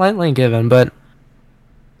 Like, I don't like Lane Kiffin, but...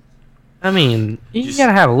 I mean, you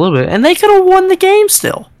gotta have a little bit. And they could have won the game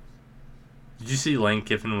still. Did you see Lane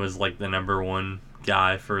Kiffin was, like, the number 1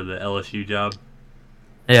 guy for the LSU job?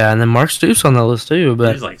 Yeah, and then Mark Stoops on the list, too,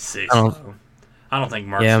 but... He's like 6, I don't think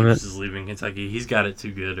Mark Stoops is leaving Kentucky. He's got it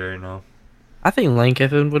too good right now. I think Lane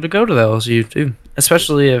Kiffin would go to the LSU, too.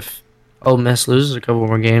 Especially if Ole Miss loses a couple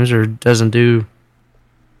more games or doesn't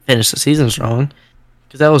finish the season strong.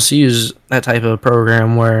 Because LSU's that type of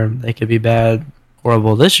program where they could be bad,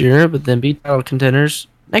 horrible this year, but then be title contenders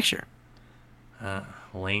next year.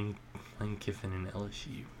 Lane Kiffin and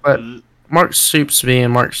LSU. But Mark Stoops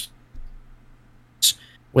being Mark Stoops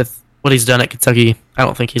with what he's done at Kentucky, I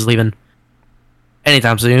don't think he's leaving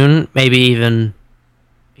anytime soon. Maybe even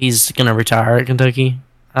he's gonna retire at Kentucky.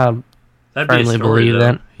 That'd be a Firmly story, believe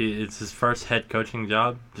though. that. It's his first head coaching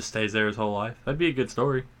job. Just stays there his whole life. That'd be a good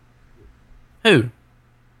story. Who?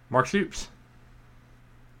 Mark Stoops.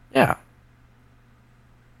 Yeah.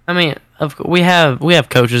 I mean, we have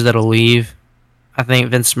coaches that'll leave. I think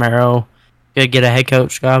Vince Marrow could get a head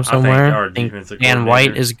coach job somewhere. our I think defensive Dan White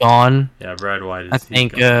coordinator- is gone. Yeah, Brad White is. I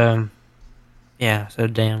think. Yeah. So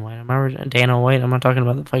Dan White. Dana White? Am I talking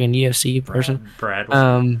about the fucking UFC person? Brad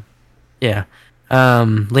White. Yeah.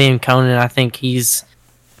 Liam Conan. I think he's.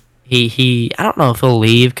 He. I don't know if he'll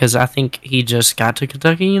leave because I think he just got to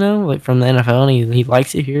Kentucky. You know, like from the NFL, and he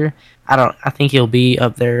likes it here. I think he'll be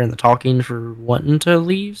up there in the talking for wanting to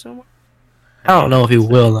leave somewhere. I don't know if he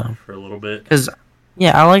will though. For a little bit. Because,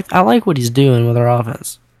 yeah, I like what he's doing with our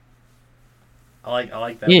offense. I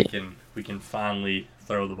like that Yeah. we can finally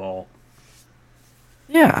throw the ball.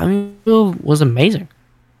 Yeah, I mean, Will was amazing.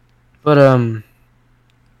 But I don't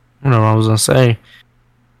know what I was gonna say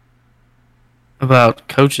about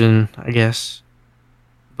coaching, I guess.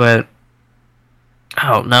 But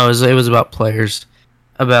oh no, it was about players.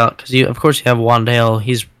 Because of course you have Wandale.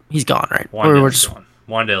 He's gone, right? Wandale's gone.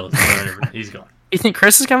 Wandale is he's gone. You think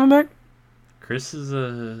Chris is coming back? Chris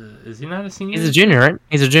is he not a senior? He's a junior, right?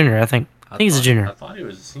 He's a junior, I think. I think he's a junior. I thought he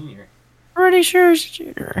was a senior. Pretty sure he's a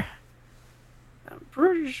junior. I'm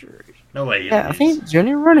pretty sure. No way. Yeah, I think he's a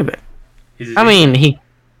junior running back. He's a I junior. mean, he.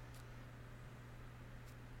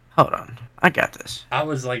 Hold on, I got this. I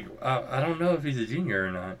was like, I don't know if he's a junior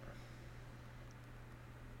or not.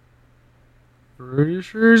 Pretty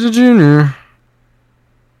sure he's a junior.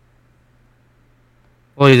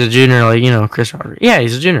 Well, he's a junior, like, you know, Chris Rodriguez. Yeah,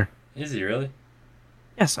 he's a junior. Is he really?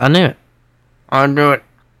 Yes, I knew it. I knew it.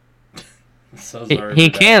 I'm so He- sorry. he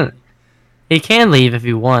for that. can. He can leave if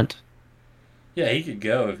he want. Yeah, he could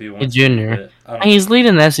go if he wants. A junior. To, but I don't- He's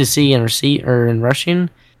leading the SEC in in rushing,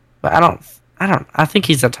 but I think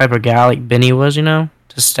he's that type of guy like Benny was, you know,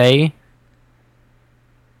 to stay.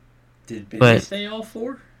 Did Benny but- stay all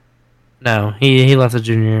four? No, he left the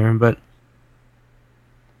junior year, but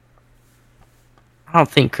I don't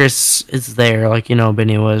think Chris is there like, you know,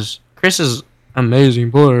 Benny was. Chris is an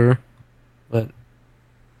amazing player, but I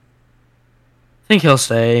think he'll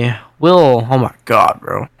stay. Will, oh my god,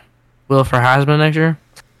 bro. Will for Heisman next year?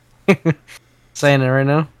 Saying it right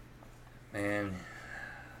now. Man,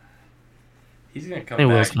 he's gonna come He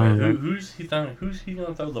will back. come But back. who's he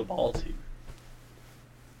gonna throw the ball to?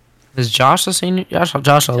 Is Josh a senior? Josh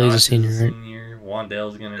Ali's a Josh senior, is right? senior.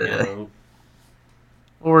 Wandale's gonna go.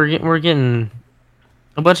 Well, we're getting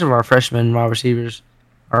a bunch of our freshmen wide receivers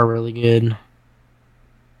are really good.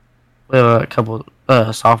 We have a couple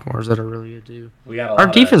sophomores that are really good too. We got a Our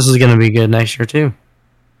lot defense is going to be good next year too.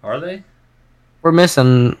 Are they? We're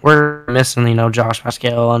missing, you know, Josh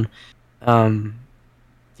Pascal and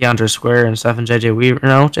DeAndre Square and stuff, and JJ Weaver.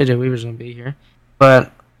 No, JJ Weaver's going to be here,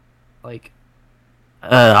 but like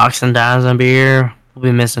Oxendine's going to be here. We'll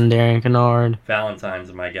be missing Darian Kennard,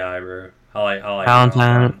 Valentine's my guy, bro. I like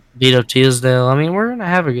Valentine, Vito Tisdale. I mean, we're going to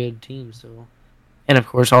have a good team still, and of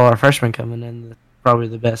course, all our freshmen coming in. Probably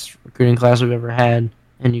the best recruiting class we've ever had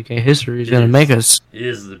in UK history is going to make us. It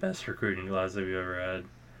is the best recruiting class that we've ever had.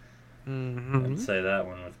 Mm-hmm. I'd say that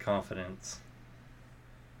one with confidence.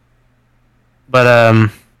 But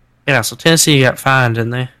yeah. So Tennessee got fined,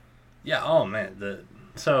 didn't they? Yeah. Oh man.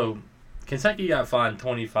 So Kentucky got fined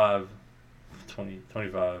 25. Are you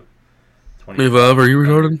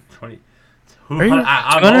retarded? 20. Are you?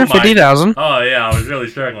 I'm 250,000. Oh yeah, I was really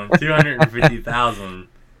struggling. 250,000.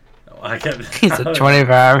 I kept. He's a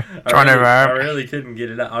 25. I really couldn't get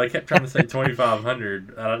it out. I kept trying to say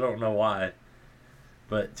 2,500. I don't know why,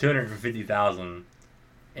 but 250,000,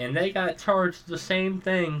 and they got charged the same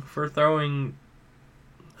thing for throwing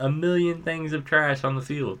a million things of trash on the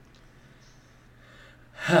field.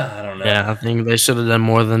 I don't know. Yeah, I think they should have done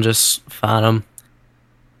more than just fine them.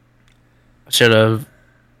 Should have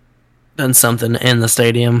done something in the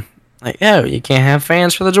stadium. Like, yeah, you can't have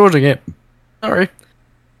fans for the Georgia game. Sorry.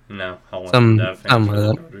 No, I want Some- to have fans some for of the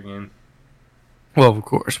that. Georgia game. Well, of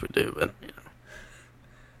course we do, but you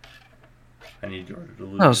know. I need Georgia to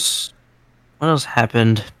lose. What else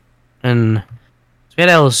happened? And so we had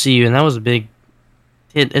LSU, and that was a big.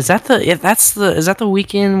 Is that the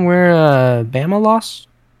weekend where Bama lost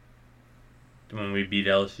When we beat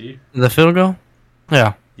LSU? the field goal?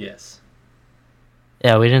 Yeah, Yes.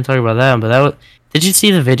 yeah. We didn't talk about that, but that was. Did you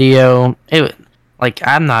see the video? Like,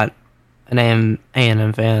 I'm not an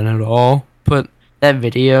A&M fan at all, but that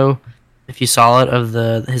video, if you saw it, of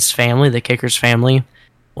his family, the kicker's family,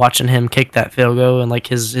 watching him kick that field goal, and like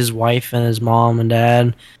his wife and his mom and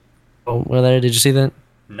dad were there. Did you see that?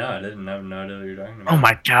 No, I didn't have no idea what you're talking about. Oh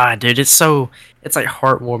my god, dude! It's like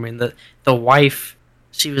heartwarming. The wife,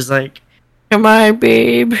 she was like, "Come on,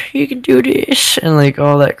 babe, you can do this," and like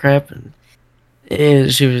all that crap. And they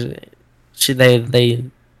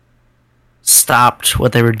stopped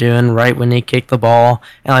what they were doing right when he kicked the ball,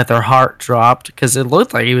 and like their heart dropped because it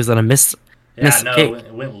looked like he was gonna miss the kick.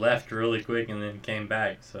 It went left really quick and then came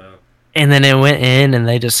back. So. And then it went in, and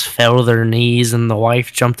they just fell to their knees, and the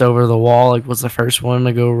wife jumped over the wall, like was the first one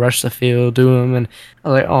to go rush the field to him, and I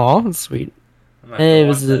was like, "Oh, that's sweet."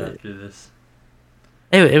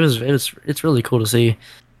 It's really cool to see.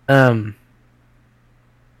 Yeah,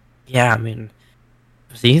 I mean,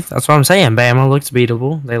 see, that's what I'm saying. Bama looks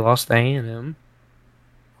beatable. They lost to A&M.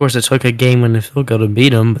 Of course, it took a game when the field goal to beat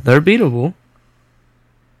them, but they're beatable.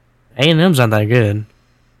 A&M's not that good.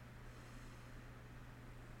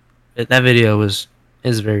 That video is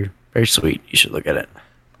very, very sweet. You should look at it.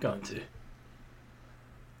 Going to.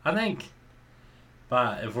 I think,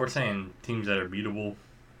 but if we're saying teams that are beatable,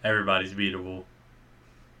 everybody's beatable.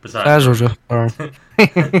 Besides Georgia.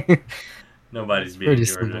 Nobody's beating Georgia.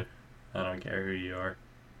 Simple. I don't care who you are.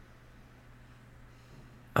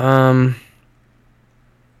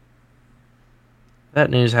 That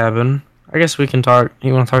news happened. I guess we can talk.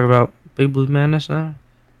 You want to talk about Big Blue Madness now?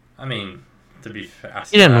 I mean, to be fair,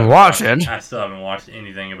 you didn't watch it. I still haven't watched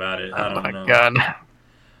anything about it. I don't know. Oh my god!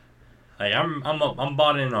 Like I'm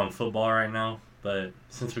bought in on football right now, but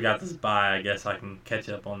since we got this bye, I guess I can catch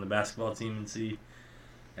up on the basketball team and see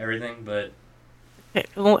everything. But I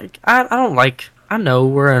don't like. I know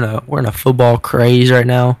we're in a football craze right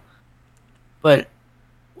now, but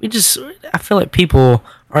I feel like people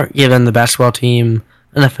aren't giving the basketball team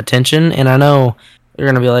enough attention, and I know they're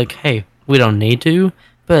gonna be like, "Hey, we don't need to,"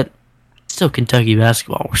 but still Kentucky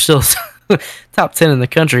basketball. We're still top 10 in the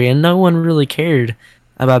country, and no one really cared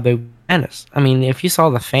about Big Madness. I mean, if you saw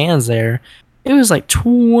the fans there, it was like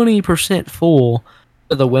 20% full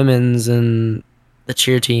for the women's and the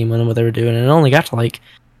cheer team and what they were doing, and it only got to like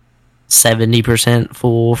 70%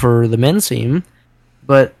 full for the men's team.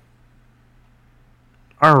 But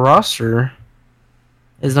our roster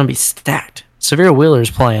is going to be stacked. Severe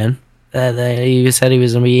Wheeler's playing. He said he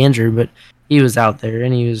was going to be injured, but he was out there,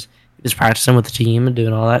 and he was practicing with the team and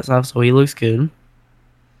doing all that stuff, so he looks good.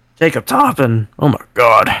 Jacob Toppin, oh my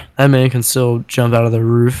god, that man can still jump out of the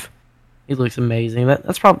roof. He looks amazing.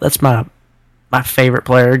 That's my favorite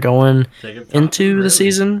player going into the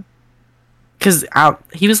season, because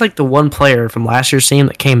he was like the one player from last year's team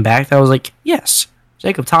that came back that I was like, yes,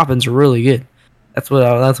 Jacob Toppin's really good. That's what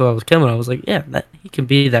I was coming. I was like, yeah, he can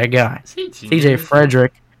be that guy. CJ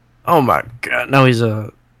Frederick, oh my god, no, he's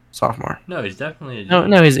a sophomore. No, he's definitely a junior.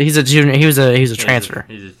 No, he's a junior. He was a transfer.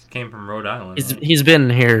 He just came from Rhode Island. He's been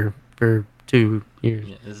here for 2 years.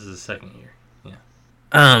 Yeah, this is his second year. Yeah.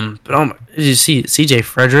 But did you see CJ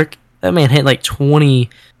Frederick? That man hit like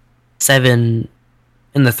 27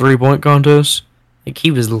 in the 3-point contest. Like,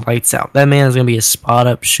 he was lights out. That man is gonna be a spot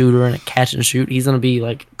up shooter and a catch and shoot. He's gonna be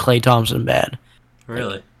like Klay Thompson bad.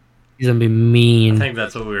 Really? Like, he's gonna be mean. I think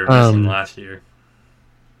that's what we were missing last year.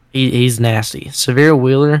 He's nasty. Severe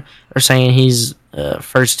Wheeler are saying he's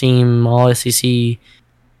first team All SEC. He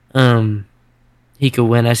could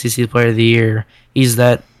win SEC Player of the Year. He's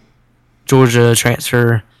that Georgia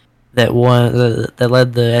transfer that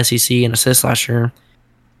led the SEC in assists last year.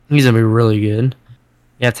 He's gonna be really good.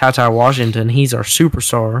 Yeah, Ty Washington. He's our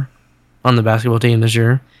superstar on the basketball team this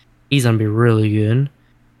year. He's gonna be really good.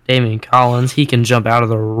 Damian Collins. He can jump out of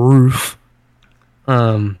the roof.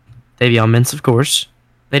 Davion Mintz, of course.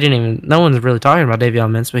 No one's really talking about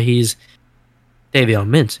Davion Mintz, but he's Davion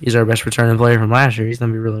Mintz. He's our best returning player from last year. He's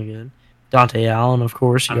going to be really good. Dante Allen, of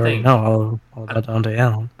course. You already know all about Dante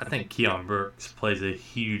Allen. I think Keon Brooks plays a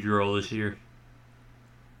huge role this year.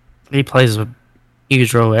 He plays a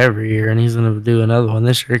huge role every year, and he's going to do another one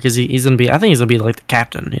this year because he's going to be, I think he's going to be like the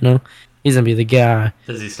captain, you know? He's going to be the guy.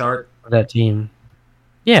 Does he start? For that team.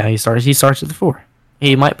 Yeah, he starts at the 4.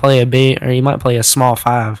 He might play a small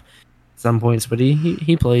 5. Some points, but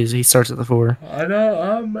he plays. He starts at the 4. I know.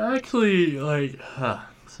 I'm actually like,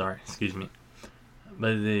 sorry, excuse me,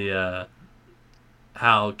 but the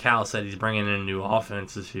how Cal said he's bringing in a new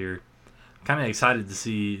offense this year. Kind of excited to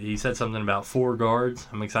see. He said something about 4 guards.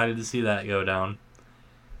 I'm excited to see that go down.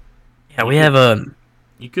 Yeah, we have a.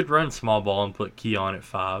 You could run small ball and put Keon at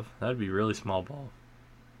 5. That'd be really small ball.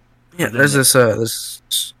 Yeah, there's this. Go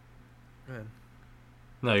ahead.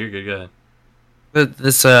 No, you're good. Go ahead.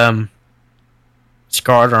 This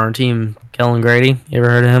guard on our team, Kellen Grady. You ever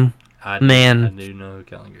heard of him? I Man, do know who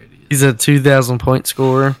Kellen Grady is. he's a 2,000 point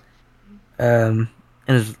scorer in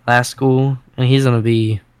his last school, and he's gonna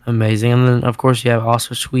be amazing. And then of course you have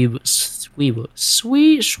also Sweebway.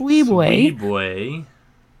 Sweebway.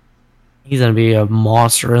 He's gonna be a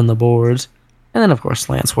monster in the boards, and then of course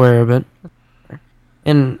Lance Ware. But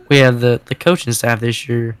and we have the coaching staff this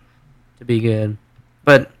year to be good,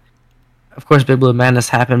 but of course Big Blue Madness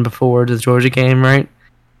happened before the Georgia game, right?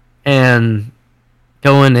 And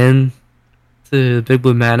going in to Big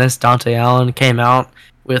Blue Madness, Dante Allen came out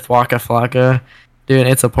with Waka Flocka doing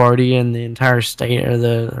 "It's a Party," and the entire state or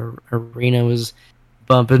the arena was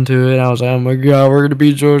bumping to it. I was like, "Oh my god, we're gonna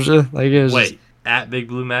beat Georgia!" Like it was. Wait, at Big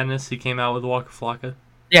Blue Madness, he came out with Waka Flocka?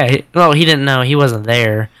 Yeah, he didn't know, he wasn't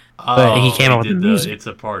there, but he came out with the music. It's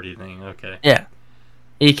a Party thing. Okay. Yeah,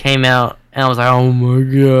 he came out, and I was like, "Oh my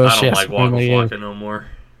gosh!" I don't like Waka Flocka no more.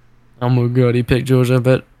 Oh my god, he picked Georgia,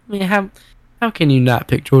 but I mean, how can you not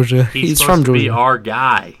pick Georgia? He's from supposed to Georgia. be our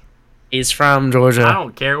guy. He's from Georgia. I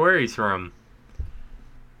don't care where he's from.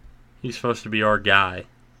 He's supposed to be our guy.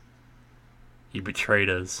 He betrayed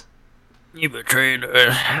us. You betrayed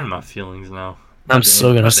us. I'm in my feelings now. I'm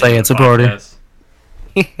still gonna say it's a party.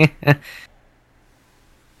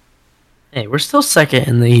 Hey, we're still second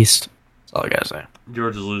in the East. That's all I gotta say.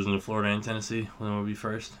 Georgia's losing to Florida and Tennessee. When will be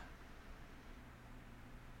first?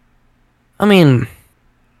 I mean,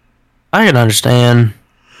 I can understand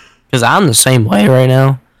because I'm the same way right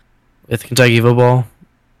now with Kentucky football,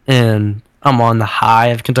 and I'm on the high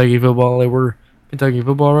of Kentucky football. Like we're Kentucky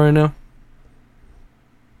football right now,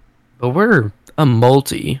 but we're a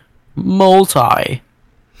multi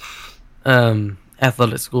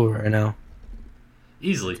athletic school right now.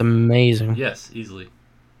 Easily. It's amazing. Yes, easily.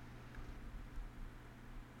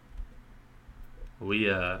 We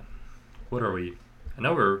what are we? I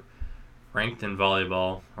know we're ranked in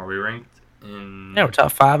volleyball. Are we ranked in? Yeah, we're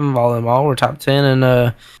top 5 in volleyball. We're top 10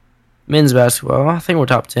 in men's basketball. I think we're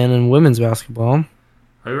top 10 in women's basketball.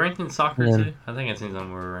 Are we ranked in soccer too? I think I've seen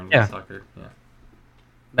something where we're ranked in soccer. Yeah.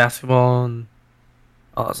 Basketball and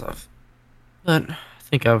all that stuff. But I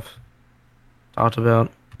think I've talked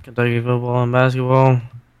about Kentucky football and basketball.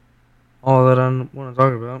 All that I want to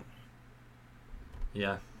talk about.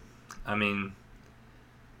 Yeah. I mean,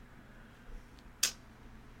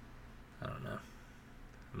 I don't know.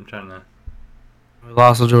 I'm trying to. We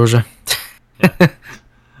lost to Georgia. Yeah.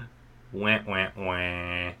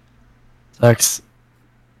 Wah. Sucks.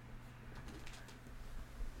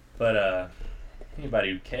 But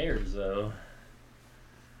anybody who cares though,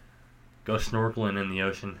 go snorkeling in the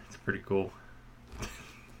ocean. It's pretty cool.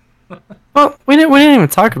 Well, we didn't even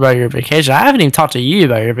talk about your vacation. I haven't even talked to you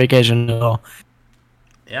about your vacation at all.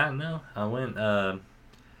 Yeah, I know. I went.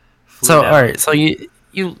 So all right, so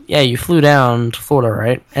you flew down to Florida,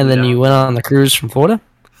 right? And then you went on the cruise from Florida.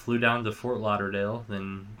 Flew down to Fort Lauderdale,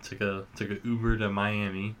 then took a Uber to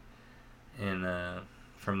Miami, and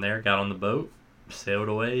from there got on the boat, sailed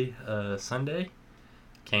away Sunday,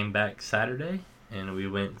 came back Saturday, and we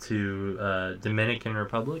went to Dominican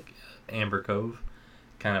Republic, Amber Cove,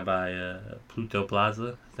 kind of by Pluto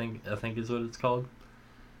Plaza, I think is what it's called,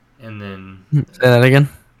 and then say that again.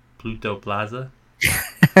 Pluto Plaza.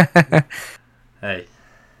 Hey,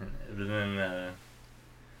 but then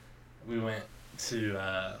we went to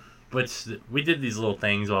which we did these little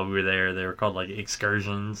things while we were there. They were called like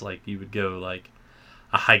excursions. Like you would go like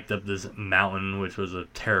I hiked up this mountain, which was a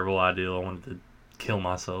terrible idea. I wanted to kill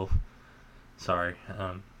myself. Sorry,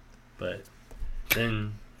 but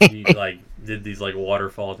then we like did these like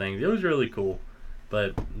waterfall things. It was really cool.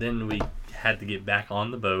 But then we had to get back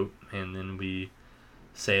on the boat, and then we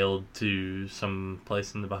sailed to some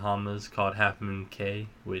place in the Bahamas called Half Moon Cay,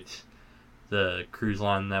 which the cruise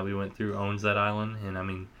line that we went through owns that island. And I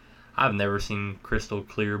mean, I've never seen crystal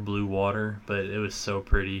clear blue water, but it was so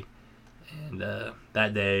pretty. And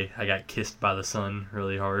that day I got kissed by the sun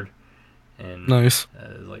really hard, and nice.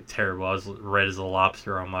 It was like terrible. I was red as a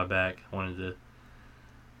lobster on my back. I wanted to,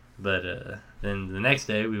 but then the next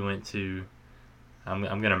day we went to.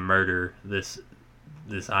 I'm gonna murder this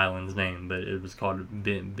island's name, but it was called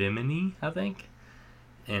Bimini, I think.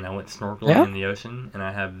 And I went snorkeling in the ocean, and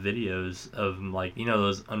I have videos of like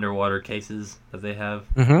those underwater cases that they have.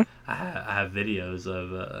 Mm-hmm. I have videos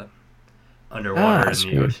of underwater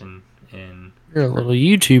in the ocean, and you're a little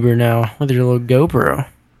YouTuber now with your little GoPro.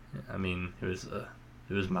 I mean, it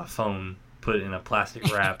was my phone put in a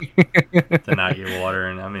plastic wrap to not get water,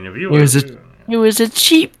 and I mean, if you it was a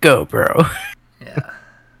cheap GoPro. Yeah.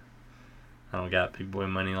 I don't got big boy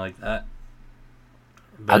money like that.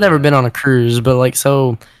 But, I've never been on a cruise, but like,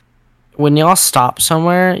 so when y'all stop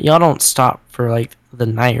somewhere, y'all don't stop for like the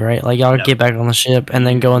night, right? Like y'all No. get back on the ship and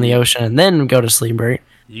then go in the ocean and then go to sleep, right?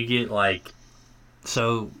 You get like,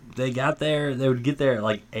 so they got there. They would get there at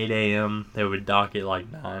like 8 a.m. They would dock at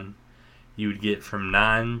like 9. You would get from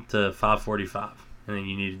 9 to 5:45, and then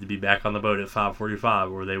you needed to be back on the boat at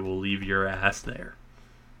 5:45, or they will leave your ass there.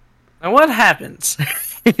 And what happens?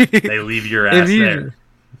 They leave your ass there.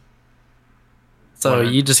 So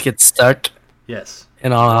you just get stuck Yes.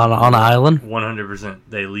 on an island, 100%.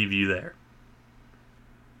 They leave you there.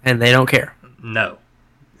 and they don't care. No.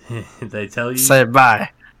 They tell you. Say bye.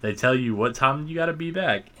 They tell you what time you got to be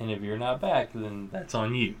back, and if you're not back, then that's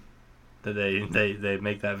on you. That they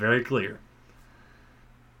make that very clear.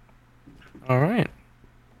 All right.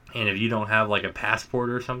 And if you don't have like a passport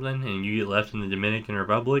or something, and you get left in the Dominican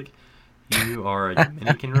Republic, you are a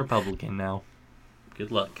Dominican Republican now.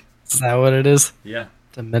 Good luck. Is that what it is? Yeah,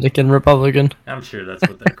 Dominican Republican. I'm sure that's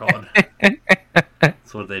what they're called.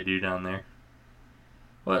 That's what they do down there.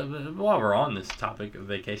 Well, while we're on this topic of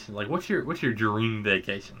vacation, like, what's your dream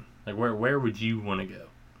vacation? Like, where would you want to go?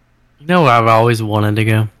 You know where I've always wanted to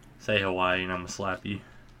go? Say Hawaii, and I'm gonna slap you.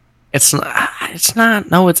 It's not. It's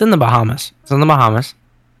not. No, it's in the Bahamas. It's in the Bahamas.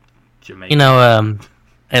 Jamaica. You know,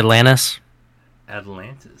 Atlantis.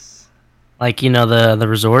 Atlantis. Like, you know, the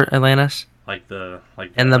resort Atlantis. Like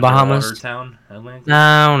in the Bahamas? underwater town Atlantis.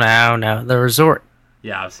 No. The resort.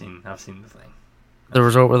 Yeah, I've seen the thing. The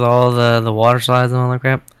resort with all the water slides and all that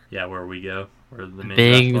crap. Yeah, where we go, where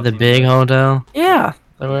the big hotel. Yeah,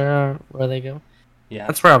 where they go. Yeah,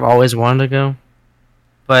 That's where I've always wanted to go.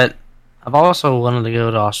 But I've also wanted to go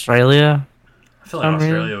to Australia. I feel like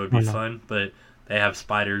Australia would be fun, but they have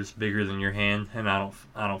spiders bigger than your hand, and I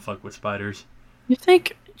don't fuck with spiders. You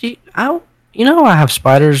think? You know I have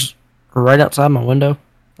spiders right outside my window.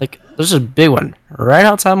 Like, there's a big one right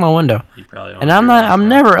outside my window, You probably don't. and I'm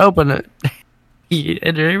never open it.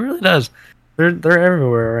 It really does. They're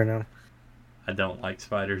everywhere right now. I don't like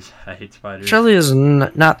spiders. I hate spiders. Australia is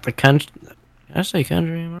not the country. Can I say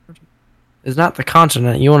country? It's not the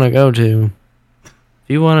continent you want to go to. If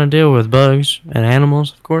you want to deal with bugs and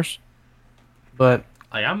animals, of course. But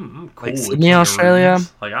like, I'm cool like with Sydney, kangaroos. Australia.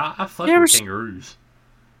 Like, I fuck with kangaroos.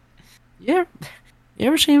 Yeah. You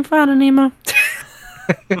ever seen Finding Nemo?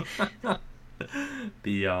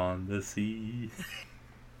 Beyond the sea.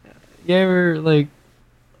 You ever like?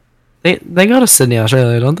 They go to Sydney,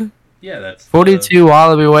 Australia, don't they? Yeah, that's 42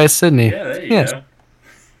 Wallaby Way, Sydney. Yeah, there you go.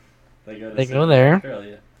 They go there.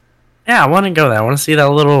 Australia. Yeah, I want to go there. I want to see that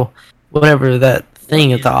little whatever that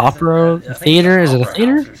thing at the opera theater. Is it a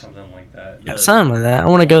theater? Or something like that. Yeah, something like that. I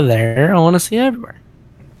want to go there. I want to see everywhere.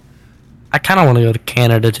 I kind of want to go to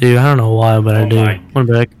Canada too. I don't know why, but I do. I want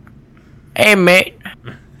to be like, hey mate.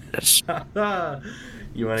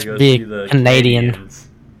 You want to go be see the Canadian. Canadians.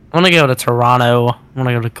 I want to go to Toronto. I want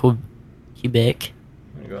to go to Quebec.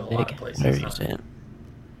 I want to go to a lot of places. Where you saying?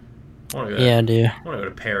 Yeah, I do. I want to go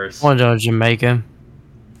to Paris. I want to go to Jamaica.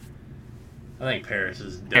 I think Paris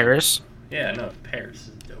is dope. Paris? Yeah, no, Paris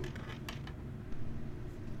is dope.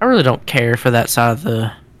 I really don't care for that side of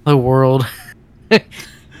the world.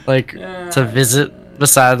 Like, to visit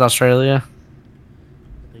besides Australia.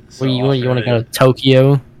 So you want to go to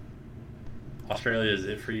Tokyo? Australia is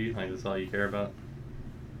it for you? Like, that's all you care about?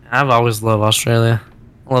 I've always loved Australia.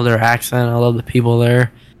 I love their accent. I love the people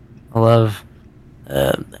there. I love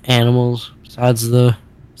animals besides the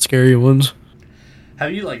scary ones.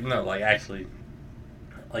 Have you, actually,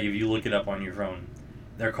 if you look it up on your phone,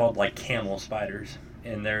 they're called, camel spiders.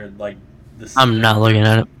 And they're, I'm not looking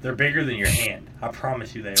at it. They're bigger than your hand. I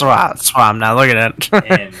promise you they are. That's why I'm not looking at it.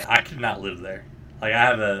 And I could not live there. Like, I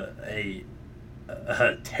have a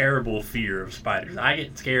terrible fear of spiders. I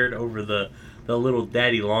get scared over the little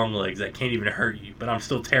daddy long legs that can't even hurt you, but I'm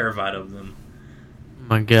still terrified of them. Oh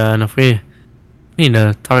my god, and if we need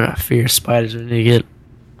to talk about fear of spiders, we need to get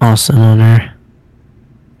Austin on there.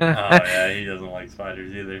 Oh yeah, he doesn't like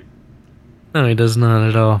spiders either. No, he does not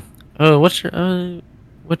at all. Oh, what's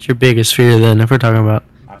your biggest fear then, if we're talking about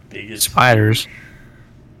my biggest spiders? Fear.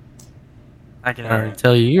 I can already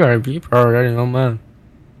tell you. You probably already know mine.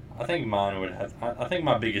 I think mine would have. I think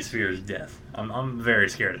my biggest fear is death. I'm very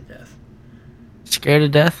scared of death. Scared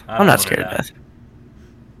of death? I'm not scared of death.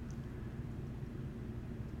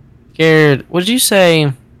 Scared? Would you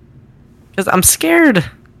say? Because I'm scared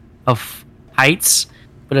of heights,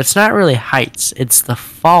 but it's not really heights. It's the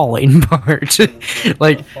falling part.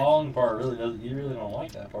 The falling part really doesn't. You really don't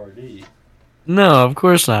like that part, do you? No, of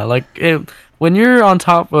course not. When you're on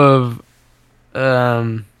top of,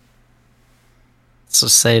 let's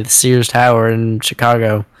just say the Sears Tower in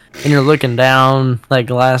Chicago, and you're looking down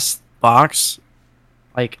glass box,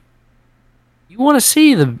 You want to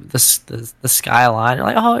see the skyline. You're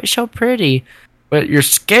like, oh, it's so pretty, but you're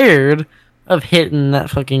scared of hitting that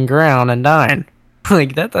fucking ground and dying.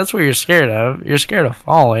 Like that's what you're scared of. You're scared of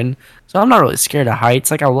falling. So I'm not really scared of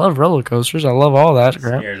heights. Like I love roller coasters. I love all that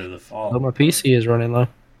crap. Scared of the fall. But my PC is running low.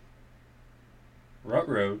 Rut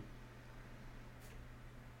road.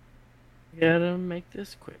 Gotta make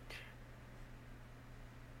this quick.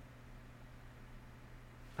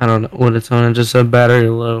 I don't know what it's on. It just said battery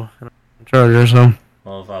low. Charger, so.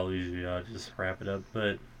 Well, if I lose you, I'll just wrap it up.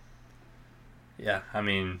 But yeah, I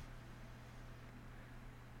mean,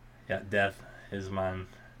 yeah, death is mine.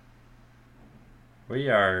 We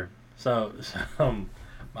are so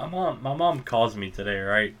my mom calls me today,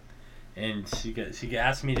 right? And she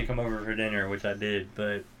asked me to come over for dinner, which I did,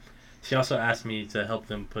 but she also asked me to help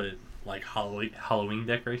them put like Halloween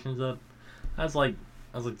decorations up. I was like,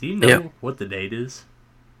 do you know what the date is?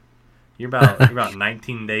 You're about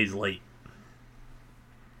 19 days late.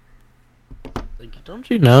 Like, don't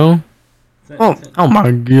you know? Oh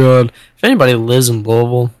my god! If anybody lives in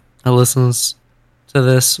Louisville and listens to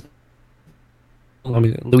this, I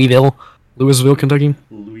mean Louisville, Kentucky,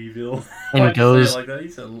 Louisville. and Why'd you goes say it like that? You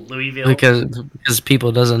said Louisville. because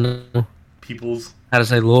people doesn't know People's. how to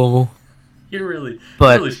say Louisville. You're really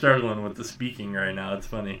But struggling with the speaking right now. It's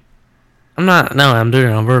funny. I'm not. No, I'm doing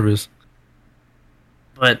it on purpose.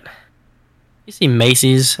 But you see,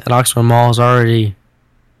 Macy's at Oxford Mall is already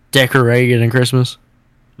decorated in Christmas.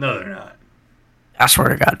 No, they're not. I swear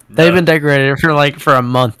to God, No. they've been decorated for a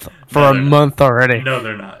month. No, they're Month already. No,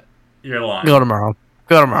 they're not. You're lying. Go tomorrow.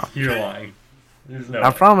 You're lying. There's no. I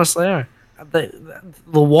way. promise they are. The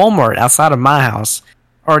Walmart outside of my house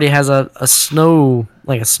already has a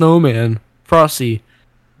snowman, Frosty,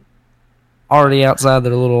 already outside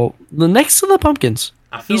their next to the pumpkins.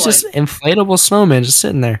 I feel He's like, just inflatable snowman just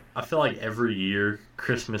sitting there. I feel like every year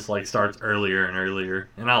Christmas like starts earlier and earlier,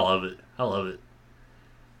 and I love it. I love it.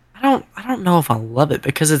 I don't know if I love it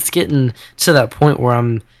because it's getting to that point where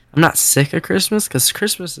I'm not sick of Christmas because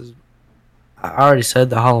Christmas is. I already said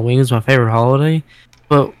that Halloween is my favorite holiday,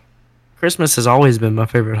 but Christmas has always been my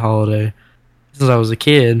favorite holiday since I was a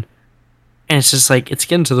kid. And it's just like, it's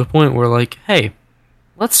getting to the point where, like, hey,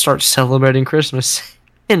 let's start celebrating Christmas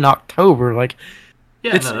in October. Like,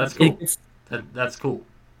 Yeah, no, that's cool. That's cool.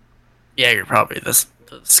 Yeah, you're probably the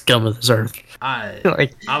scum of this earth. I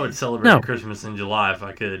would celebrate Christmas in July if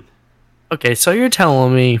I could. Okay, so you're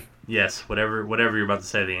telling me. Yes, whatever you're about to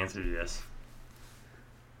say, the answer is yes.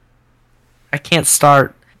 I can't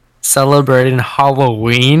start celebrating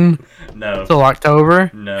Halloween No. until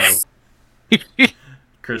October? No.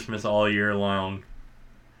 Christmas all year long.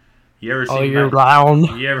 You ever All year round.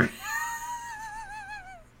 You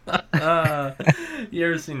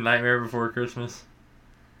ever seen Nightmare Before Christmas?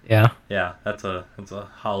 Yeah. Yeah, that's a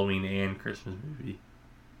Halloween and Christmas movie.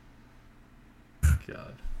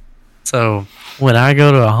 God. So when I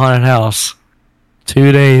go to a haunted house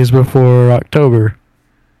 2 days before October,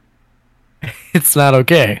 it's not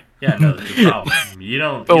okay. Yeah, no, there's a problem. You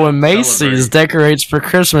don't. But you when don't Macy's celebrate. decorates for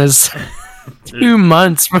Christmas 2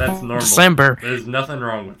 months That's before normal. December, There's nothing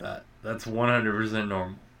wrong with that. That's 100%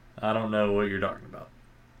 normal. I don't know what you're talking about.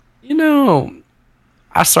 you know,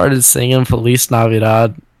 I started singing Feliz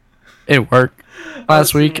Navidad at work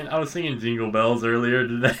last week, I was singing Jingle Bells earlier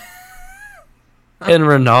today. and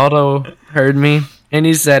Ronaldo heard me, and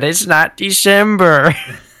he said, "It's not December."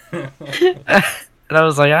 And I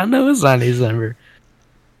was like, "I know it's not December."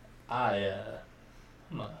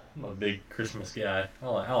 I'm a big Christmas guy. I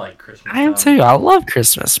like Christmas. I am time. too. I love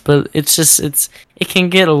Christmas, but it can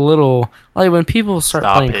get a little like when people start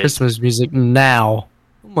Stop playing it. Christmas music now.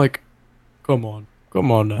 I'm like, come on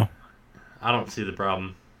now. I don't see the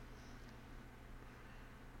problem.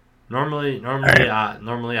 Normally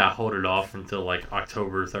I hold it off until like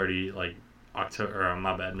October 30, like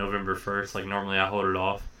November 1st. Like normally I hold it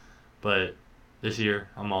off, but this year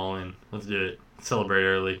I'm all in. Let's do it. Celebrate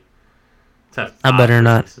early. Let's have I 5 better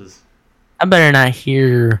not. Christmases. I better not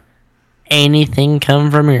hear anything come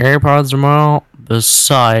from your AirPods tomorrow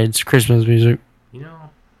besides Christmas music. You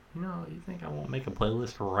think I won't make a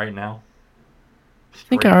playlist for right now? I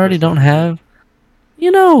think I Straight already Christmas don't have.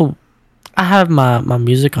 I have my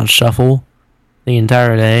music on shuffle the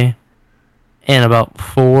entire day, and about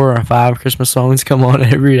 4 or 5 Christmas songs come on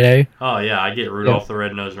every day. Oh yeah, I get Rudolph the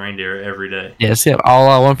Red-Nosed Reindeer every day. Yes, yeah. All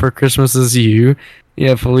I want for Christmas is you.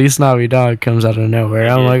 Yeah, Feliz Navidad comes out of nowhere.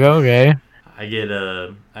 I'm like, okay. I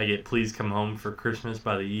get Please Come Home for Christmas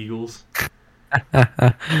by the Eagles.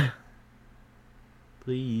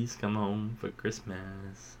 Please come home for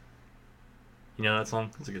Christmas. You know that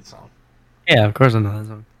song? It's a good song. Yeah, of course I know that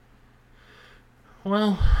song.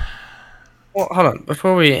 Well, Well, hold on.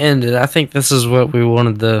 Before we end it, I think this is what we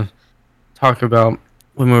wanted to talk about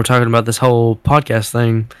when we were talking about this whole podcast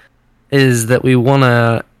thing. Is that we want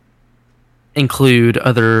to include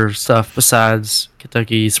other stuff besides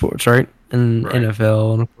Kentucky sports, right? And Right.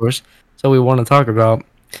 NFL, and of course. So we want to talk about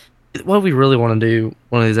what we really want to do.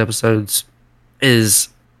 One of these episodes is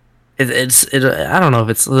I don't know if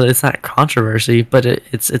it's not controversy, but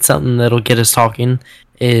it's something that'll get us talking.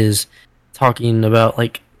 Is talking about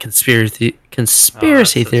like conspiracy That's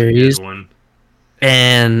such a theories good one.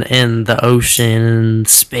 and the ocean and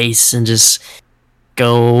space and just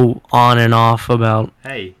go on and off about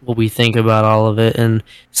Hey, what we think about all of it, and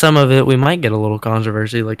some of it we might get a little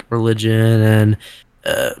controversy, like religion and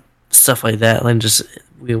stuff like that. And just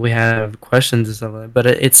we have questions and stuff like that, but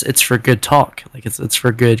it's for good talk, like it's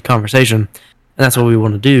for good conversation, and that's what we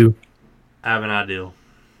want to do. I have an ideal.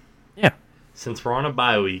 Yeah. Since we're on a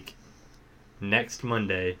bye week, next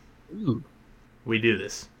Monday Ooh. we do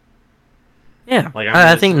this. Yeah, Like, I'm I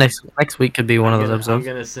gonna think send- next week could be one of those I'm episodes.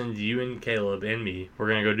 gonna send you and Caleb and me. We're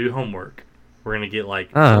gonna go do homework. We're gonna get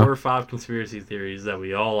like Oh. 4 or 5 conspiracy theories that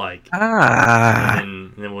we all like, Ah,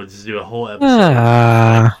 and then we'll just do a whole episode.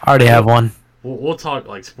 I already have one. We'll talk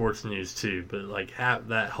like sports news too, but like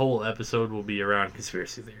that whole episode will be around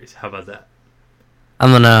conspiracy theories. How about that?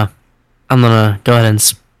 I'm gonna go ahead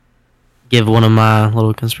and give one of my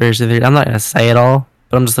little conspiracy theories. I'm not gonna say it all,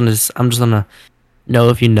 but I'm just gonna know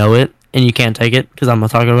if you know it and you can't take it because I'm gonna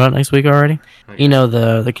talk about it next week already. Okay. You know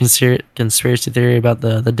the conspiracy theory about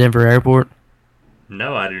the Denver airport.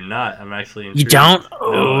 No, I do not. I'm actually You intrigued. don't? No,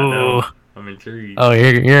 I know. Oh, I'm intrigued. oh,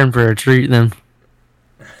 you're in for a treat then.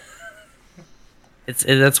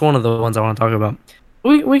 That's one of the ones I want to talk about.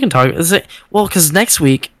 We can talk. Well, because next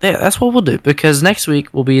week that's what we'll do. Because next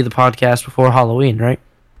week will be the podcast before Halloween, right?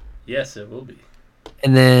 Yes, it will be.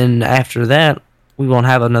 And then after that, we won't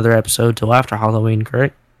have another episode till after Halloween,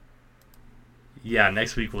 correct? Yeah,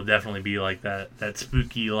 next week will definitely be like that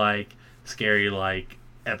spooky, like scary, like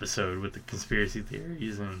episode with the conspiracy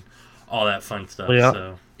theories and all that fun stuff. Well, yeah.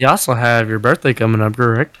 So You also have your birthday coming up,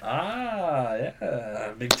 correct?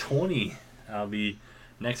 yeah, big 20. I'll be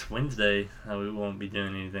next Wednesday. We won't be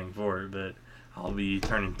doing anything for it, but I'll be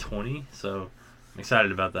turning 20, so I'm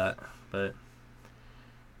excited about that. But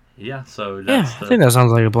yeah, so Yeah, I think that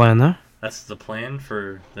sounds like a plan, though. that's the plan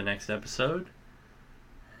for the next episode.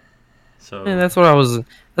 So Yeah, that's what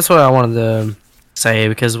I wanted to say,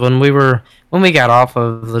 because when we got off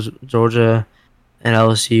of the Georgia and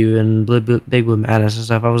LSU and Big Blue Madness and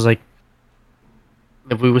stuff, I was like,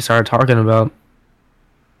 if we started talking about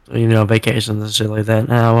vacations and shit like that,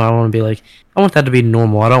 I want to be like, I want that to be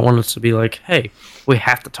normal. I don't want us to be like, hey, we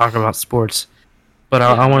have to talk about sports. But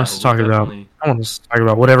I want us to talk about. I want us to talk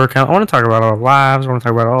about whatever kind. I want to talk about our lives. I want to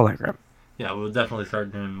talk about all that crap. Yeah, we'll definitely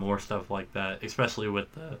start doing more stuff like that, especially with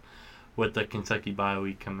the Kentucky bye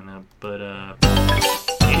week coming up. But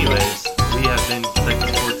anyways, we have been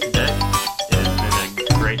Kentucky Sports Today. It has been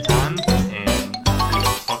a great time, and we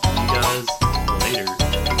will talk to you guys later.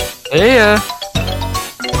 Yeah.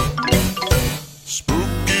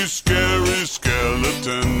 Spooky, scary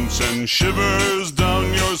skeletons and shivers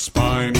down your spine.